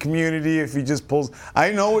ingratiated to the community if he just pulls.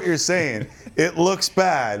 I know what you're saying. It looks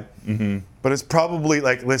bad, but it's probably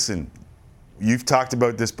like, listen, you've talked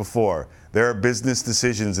about this before. There are business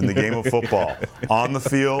decisions in the game of football, on the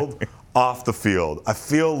field, off the field. I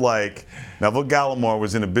feel like Neville Gallimore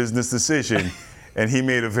was in a business decision, and he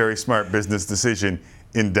made a very smart business decision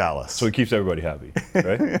in Dallas. So he keeps everybody happy,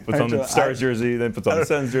 right? Puts on the Stars jersey, then puts on the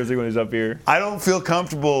Sens jersey when he's up here. I don't feel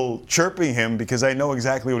comfortable chirping him because I know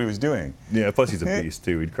exactly what he was doing. Yeah, plus he's a beast,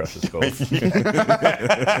 too. He'd crush his skull. That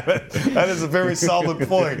is a very solid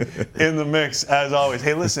point in the mix, as always.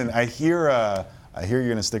 Hey, listen, I hear I hear you're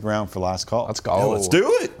going to stick around for last call. Let's go. Yeah, let's do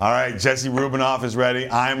it. All right, Jesse Rubinoff is ready.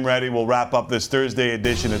 I'm ready. We'll wrap up this Thursday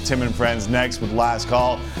edition of Tim and Friends next with last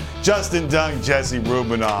call. Justin Dunk, Jesse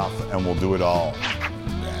Rubinoff, and we'll do it all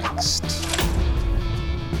next.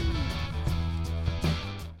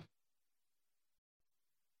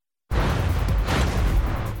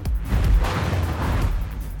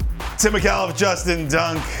 Tim McAuliffe, Justin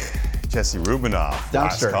Dunk, Jesse Rubinoff.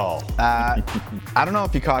 Last call. I don't know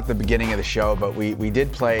if you caught the beginning of the show, but we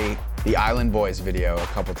did play the Island Boys video a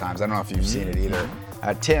couple times. I don't know if you've seen it either.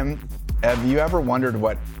 Tim, have you ever wondered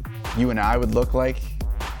what you and I would look like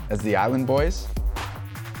as the Island Boys?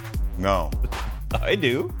 No. I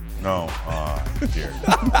do. No. Dear.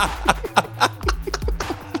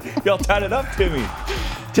 Y'all tied it up, Timmy.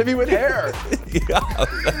 Timmy with hair. Yeah.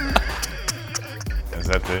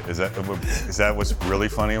 Is that what's really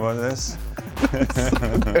funny about this?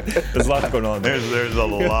 There's lots going on there. There's a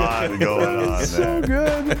lot going on So there.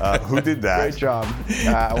 good. Who did that? Great job.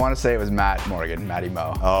 I want to say it was Matt Morgan, Matty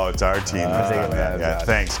Mo. Oh, it's our team. Yeah,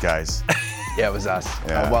 thanks, guys. Yeah, it was us.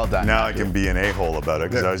 Yeah. Well done. Now I can be an a-hole about it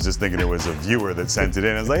because I was just thinking it was a viewer that sent it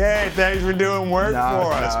in. I was like, hey, thanks for doing work for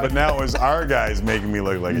us. But now it was our guys making me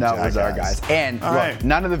look like a jackass. No, it was our guys. And look,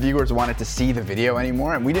 none of the viewers wanted to see the video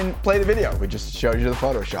anymore, and we didn't play the video. We just showed you the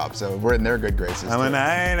Photoshop, so we're in their good graces. I'm an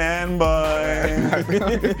Island boy.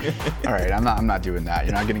 All right, I'm not doing that.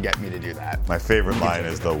 You're not going to get me to do that. My favorite line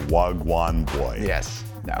is the Wagwan boy. Yes.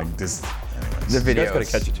 No. Like this, the video. You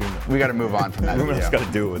guys got to catch it too. Now. We got to move on from that video. Everyone else got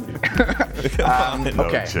to do it with you. No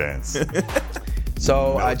okay. chance.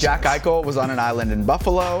 So Jack Eichel was on an island in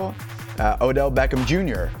Buffalo. Odell Beckham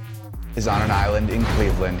Jr. is on an island in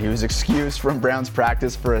Cleveland. He was excused from Browns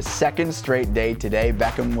practice for a second straight day today.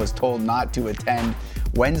 Beckham was told not to attend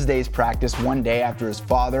Wednesday's practice one day after his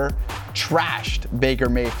father trashed Baker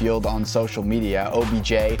Mayfield on social media.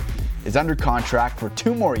 OBJ is under contract for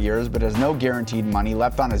 2 more years, but has no guaranteed money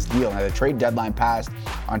left on his deal. Now, the trade deadline passed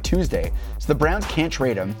on Tuesday, so the Browns can't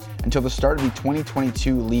trade him until the start of the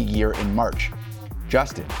 2022 league year in March.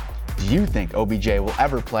 Justin, do you think OBJ will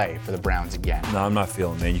ever play for the Browns again? No, I'm not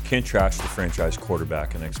feeling that. You can't trash the franchise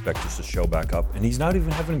quarterback and expect us to show back up. And he's not even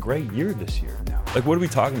having a great year this year. No. Like, what are we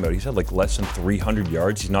talking about? He's had like less than 300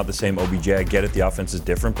 yards. He's not the same OBJ. I get it, the offense is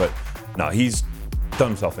different, but no, he's done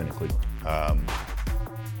himself in at Cleveland.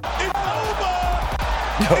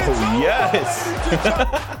 Oh yes,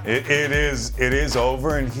 it is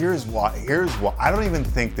over, and here's why. I don't even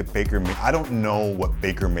think that I don't know what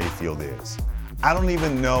Baker Mayfield is. I don't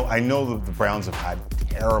even know. I know that the Browns have had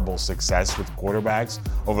terrible success with quarterbacks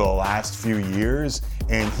over the last few years,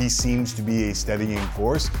 and he seems to be a steadying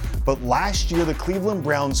force. But last year, the Cleveland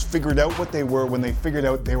Browns figured out what they were when they figured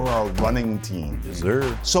out they were a running team. Yes,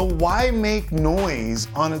 sir. So why make noise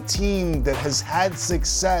on a team that has had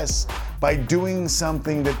success by doing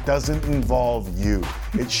something that doesn't involve you?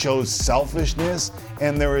 It shows selfishness,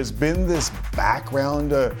 and there has been this background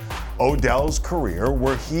to Odell's career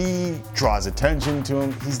where he draws attention to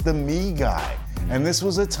him. He's the me guy. And this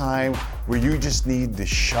was a time where you just need to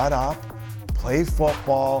shut up, play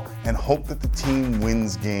football, and hope that the team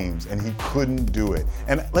wins games. And he couldn't do it.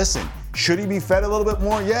 And listen, should he be fed a little bit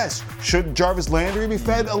more? Yes. Should Jarvis Landry be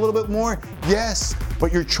fed a little bit more? Yes.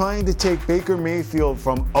 But you're trying to take Baker Mayfield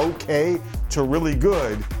from okay to really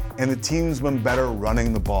good, and the team's been better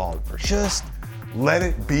running the ball. Just let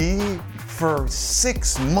it be for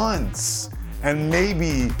 6 months, and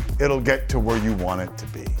maybe it'll get to where you want it to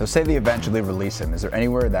be. So say they eventually release him. Is there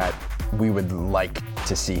anywhere that we would like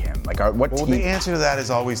to see him? Like, what team? The answer to that is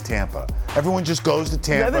always Tampa. Everyone just goes to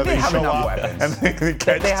Tampa, Yeah, they have show enough up, weapons. and they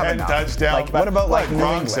catch 10 touchdowns. Like, what about like New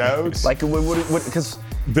Gronk's England? out? Like, because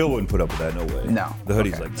Bill wouldn't put up with that, no way. No. The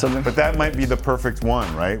hoodie's like that. So but that might be the perfect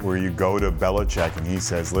one, right? Where you go to Belichick and he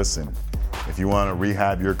says, listen, if you want to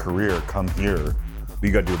rehab your career, come here. But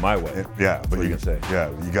you got to do it my way. Yeah, but you can say. Yeah,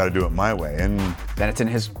 you got to do it my way. And then it's in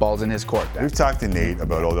his balls in his court. Then. We've talked to Nate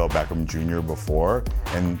about Odell Beckham Jr. before,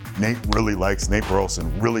 and Nate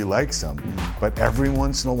Burleson really likes him. Mm-hmm. But every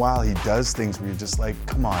once in a while, he does things where you're just like,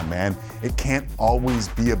 come on, man, it can't always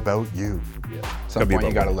be about you. Yeah. At some point,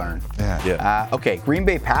 you got to learn. Yeah. Okay, Green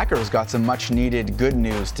Bay Packers got some much-needed good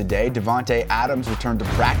news today. Devontae Adams returned to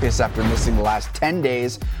practice after missing the last 10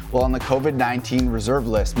 days while on the COVID-19 reserve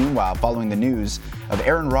list. Meanwhile, following the news of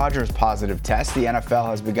Aaron Rodgers' positive test, the NFL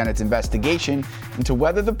has begun its investigation into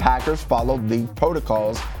whether the Packers followed league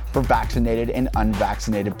protocols for vaccinated and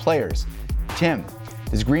unvaccinated players. Tim,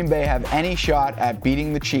 does Green Bay have any shot at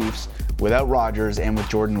beating the Chiefs without Rodgers and with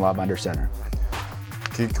Jordan Love under center?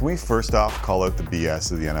 Can we first off call out the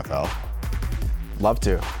BS of the NFL? Love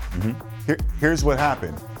to. Mm-hmm. Here's what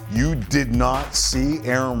happened. You did not see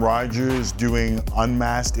Aaron Rodgers doing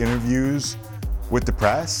unmasked interviews with the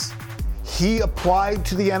press. He applied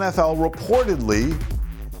to the NFL reportedly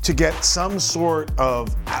to get some sort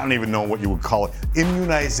of, I don't even know what you would call it,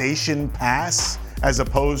 immunization pass, as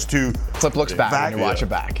opposed to Clip looks bad when you watch it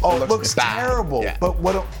back. Oh, it looks terrible. Yeah. But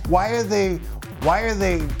why are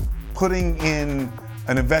they putting in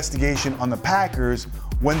an investigation on the Packers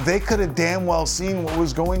when they could have damn well seen what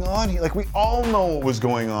was going on here? Like, we all know what was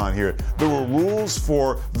going on here. There were rules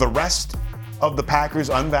for the rest of the Packers'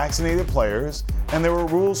 unvaccinated players, and there were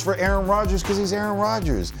rules for Aaron Rodgers because he's Aaron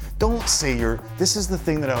Rodgers. Don't say this is the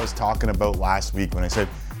thing that I was talking about last week when I said,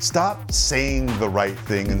 stop saying the right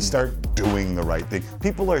thing and start doing the right thing.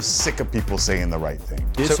 People are sick of people saying the right thing.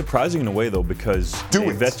 It's surprising in a way, though, because they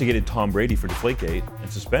investigated Tom Brady for Deflategate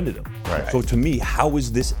and suspended him. Right. So to me, how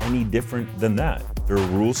is this any different than that? There are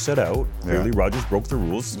rules set out. Clearly, Rodgers broke the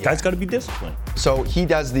rules. The guy's got to be disciplined. So he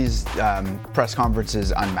does these press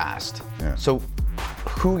conferences unmasked. Yeah. So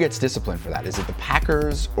who gets disciplined for that? Is it the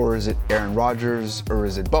Packers, or is it Aaron Rodgers, or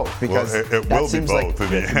is it both? Because it will be both.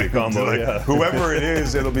 Whoever it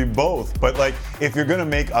is, it'll be both. But like, if you're going to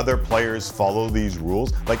make other players follow these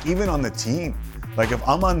rules, like even on the team, like if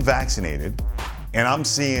I'm unvaccinated and I'm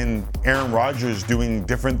seeing Aaron Rodgers doing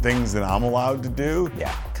different things than I'm allowed to do,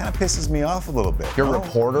 kind of pisses me off a little bit. If you're a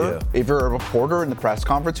reporter, if you're a reporter in the press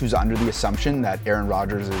conference who's under the assumption that Aaron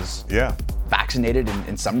Rodgers is vaccinated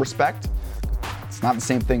in some respect, it's not the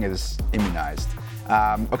same thing as immunized.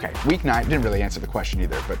 Okay, week 9 didn't really answer the question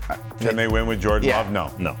either, but can they win with Jordan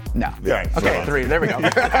Love? No. Yeah. Okay, 3. There we go. Week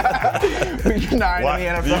 9 in the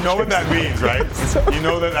NFL. You know what that means, right? You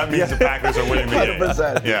know that means the Packers are winning the game.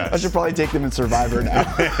 100%. Yeah. I should probably take them in Survivor now.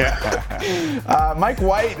 Mike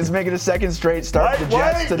White is making a second straight start for the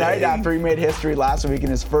Jets tonight after he made history last week in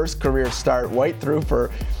his first career start. White threw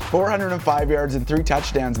for 405 yards and 3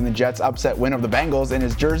 touchdowns in the Jets' upset win of the Bengals, and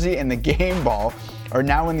his jersey and the game ball are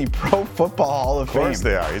now in the Pro Football Hall of Fame. Of course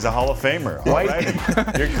they are. He's a Hall of Famer. White,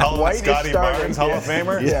 right? You're calling Scotty Barnes Hall of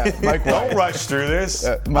Famer? Yeah, Mike White. Don't rush through this.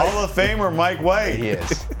 Hall of Famer Mike White.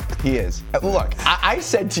 He is. Look, I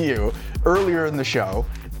said to you earlier in the show,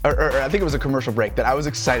 or I think it was a commercial break, that I was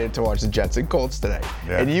excited to watch the Jets and Colts today.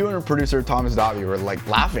 Yeah. And you and producer Thomas Dobby were like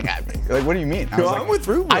laughing at me. Like, what do you mean? I was I'm with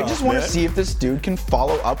Ruben. I just want to see if this dude can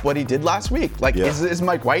follow up what he did last week. Like, is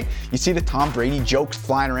Mike White? You see the Tom Brady jokes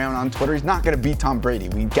flying around on Twitter. He's not going to beat Tom Brady.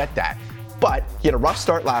 We get that. But he had a rough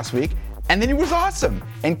start last week, and then he was awesome.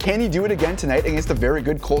 And can he do it again tonight against a very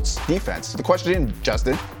good Colts defense? The question is,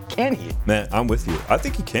 Justin, can he? Man, I'm with you. I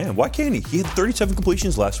think he can. Why can't he? He had 37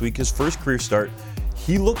 completions last week, his first career start.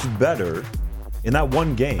 He looks better in that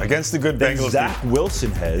one game against the good Bengals. Zach Wilson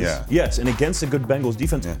has, yes, and against the good Bengals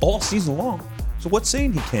defense all season long. So what's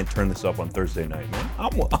saying he can't turn this up on Thursday night, man?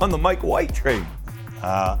 I'm on the Mike White train.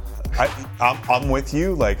 I'm with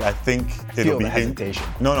you. Like, I think it'll be hesitation.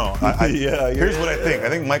 No. Here's what I think. I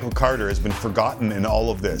think Michael Carter has been forgotten in all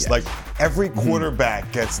of this. Yes. Like, every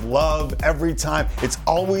quarterback gets love every time. It's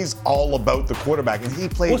always all about the quarterback, and he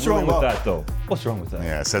played. What's really wrong well. with that, though? What's wrong with that?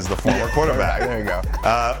 Yeah, says the former quarterback. There you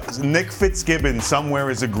go. Nick Fitzgibbon somewhere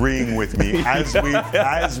is agreeing with me as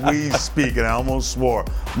we speak, and I almost swore.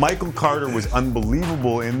 Michael Carter was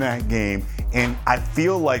unbelievable in that game, and I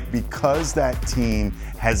feel like because that team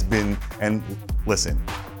has been, and listen,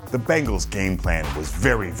 the Bengals' game plan was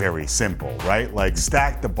very, very simple, right? Like,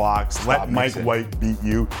 stack the box, let Mike White beat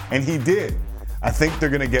you, and he did. I think they're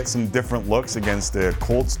going to get some different looks against a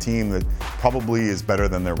Colts team that probably is better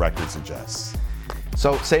than their record suggests.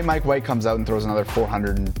 So, say Mike White comes out and throws another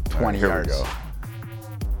 420 yards. Here we go.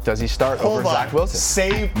 Does he start over Zach Wilson?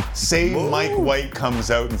 Say Mike White comes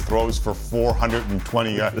out and throws for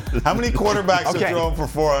 420 yards. How many quarterbacks have thrown for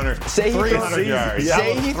 400? Say 300 yards.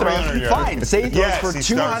 Say he throws. Fine. Say he throws for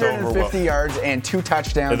 250 yards and 2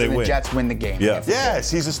 touchdowns, and the Jets win the game. Yeah. Yes,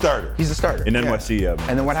 he's a starter. He's a starter. In NYC, yeah.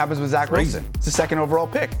 And then what happens with Zach Wilson? It's the 2nd overall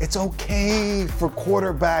pick. It's okay for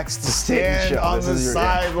quarterbacks to stand on the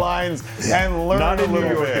sidelines and learn Not a in New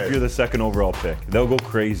little York bit. if you're the 2nd overall pick. They'll go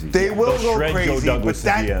crazy. They will They'll go shred crazy, Joe Douglas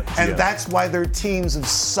but that's why their teams have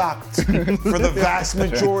sucked for the vast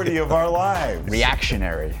majority of our lives.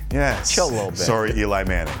 Reactionary. Yes. Chill a little bit. Sorry, Eli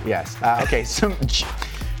Manning. Yes. Okay, so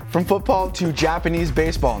from football to Japanese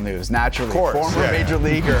baseball news, naturally. Of course, Former Major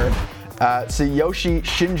Leaguer Tsuyoshi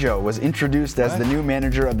Shinjo was introduced as the new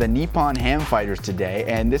manager of the Nippon Ham Fighters today,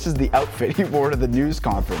 and this is the outfit he wore to the news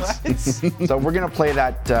conference. So we're going to play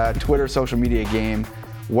that Twitter social media game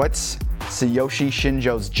What's Tsuyoshi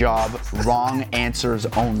Shinjo's job? Wrong answers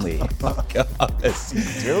only. Oh, God. What's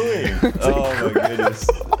he doing? Oh, my goodness.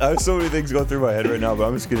 I have so many things going through my head right now, but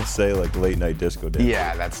I'm just going to say, like, late night disco dance.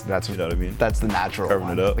 Yeah, that's you know what I mean? That's the natural Carving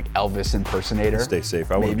one. it up. Like Elvis impersonator. Stay safe.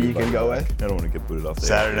 Maybe you can go with. I don't want to get booted off the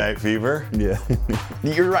Saturday Night Fever. Yeah.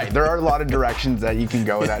 You're right. There are a lot of directions that you can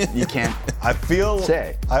go that you can't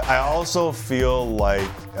say. I also feel like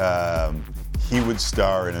he would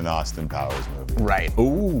star in an Austin Powers movie. Right.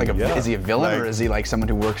 Ooh, Is he a villain or is he like someone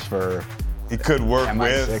who works for? He could work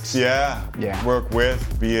MI6? with, work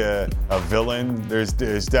with, be a villain. There's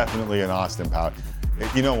definitely an Austin Powers.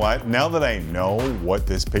 You know what? Now that I know what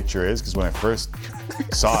this picture is, because when I first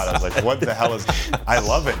saw it, I was like, what the hell is... I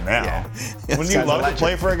love it now. Yeah. Wouldn't you love to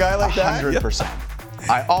play for a guy like that? 100%.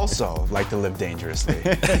 I also like to live dangerously.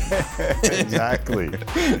 Exactly.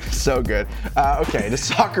 So good. Okay, to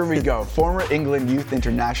soccer we go. Former England youth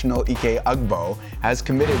international Ike Ugbo has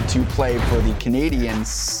committed to play for the Canadian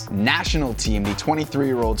national team. The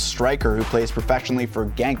 23-year-old striker who plays professionally for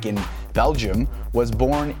Genk in Belgium was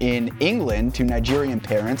born in England to Nigerian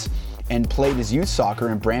parents and played his youth soccer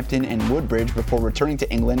in Brampton and Woodbridge before returning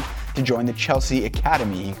to England to join the Chelsea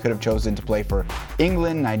Academy. He could have chosen to play for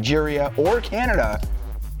England, Nigeria, or Canada,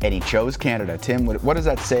 and he chose Canada. Tim, what does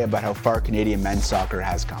that say about how far Canadian men's soccer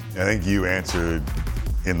has come? I think you answered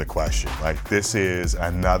in the question. Like, this is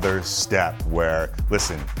another step where,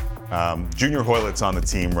 listen, Junior Hoylett's on the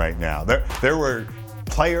team right now. There were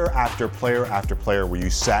player after player after player where you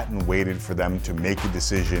sat and waited for them to make a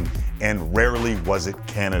decision, and rarely was it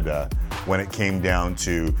Canada when it came down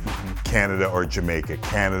to Canada or Jamaica,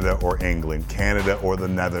 Canada or England, Canada or the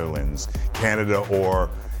Netherlands, Canada or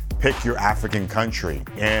pick your African country.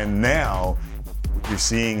 And now what you're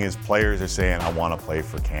seeing is players are saying, I want to play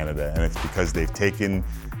for Canada. And it's because they've taken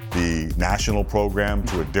the national program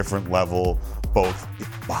to a different level, both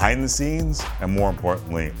behind the scenes and, more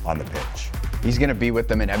importantly, on the pitch. He's going to be with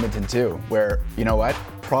them in Edmonton too, where, you know what,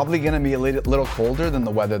 probably going to be a little colder than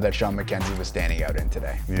the weather that Sean McKenzie was standing out in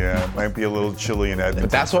today. Yeah, it might be a little chilly in Edmonton.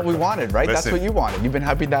 But that's what we wanted, right? Listen, that's what you wanted. You've been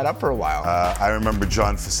hyping that up for a while. I remember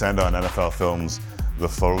John Facenda on NFL Films. The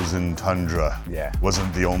frozen tundra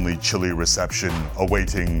wasn't the only chilly reception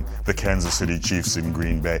awaiting the Kansas City Chiefs in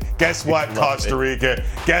Green Bay. Guess what, Costa Rica?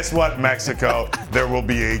 Guess what, Mexico? There will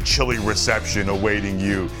be a chilly reception awaiting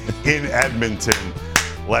you in Edmonton.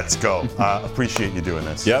 Let's go. Appreciate you doing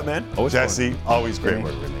this. Yeah, man. Always Jesse, fun. always great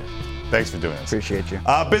working with you. Thanks for doing this. Appreciate you.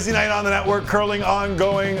 Busy night on the network. Curling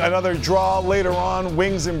ongoing. Another draw later on.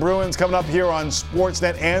 Wings and Bruins coming up here on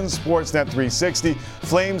Sportsnet and Sportsnet 360.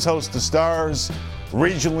 Flames host the Stars.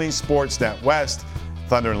 Regionally, Sportsnet West.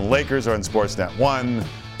 Thunder and Lakers are on Sportsnet 1.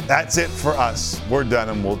 That's it for us. We're done,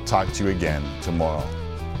 and we'll talk to you again tomorrow.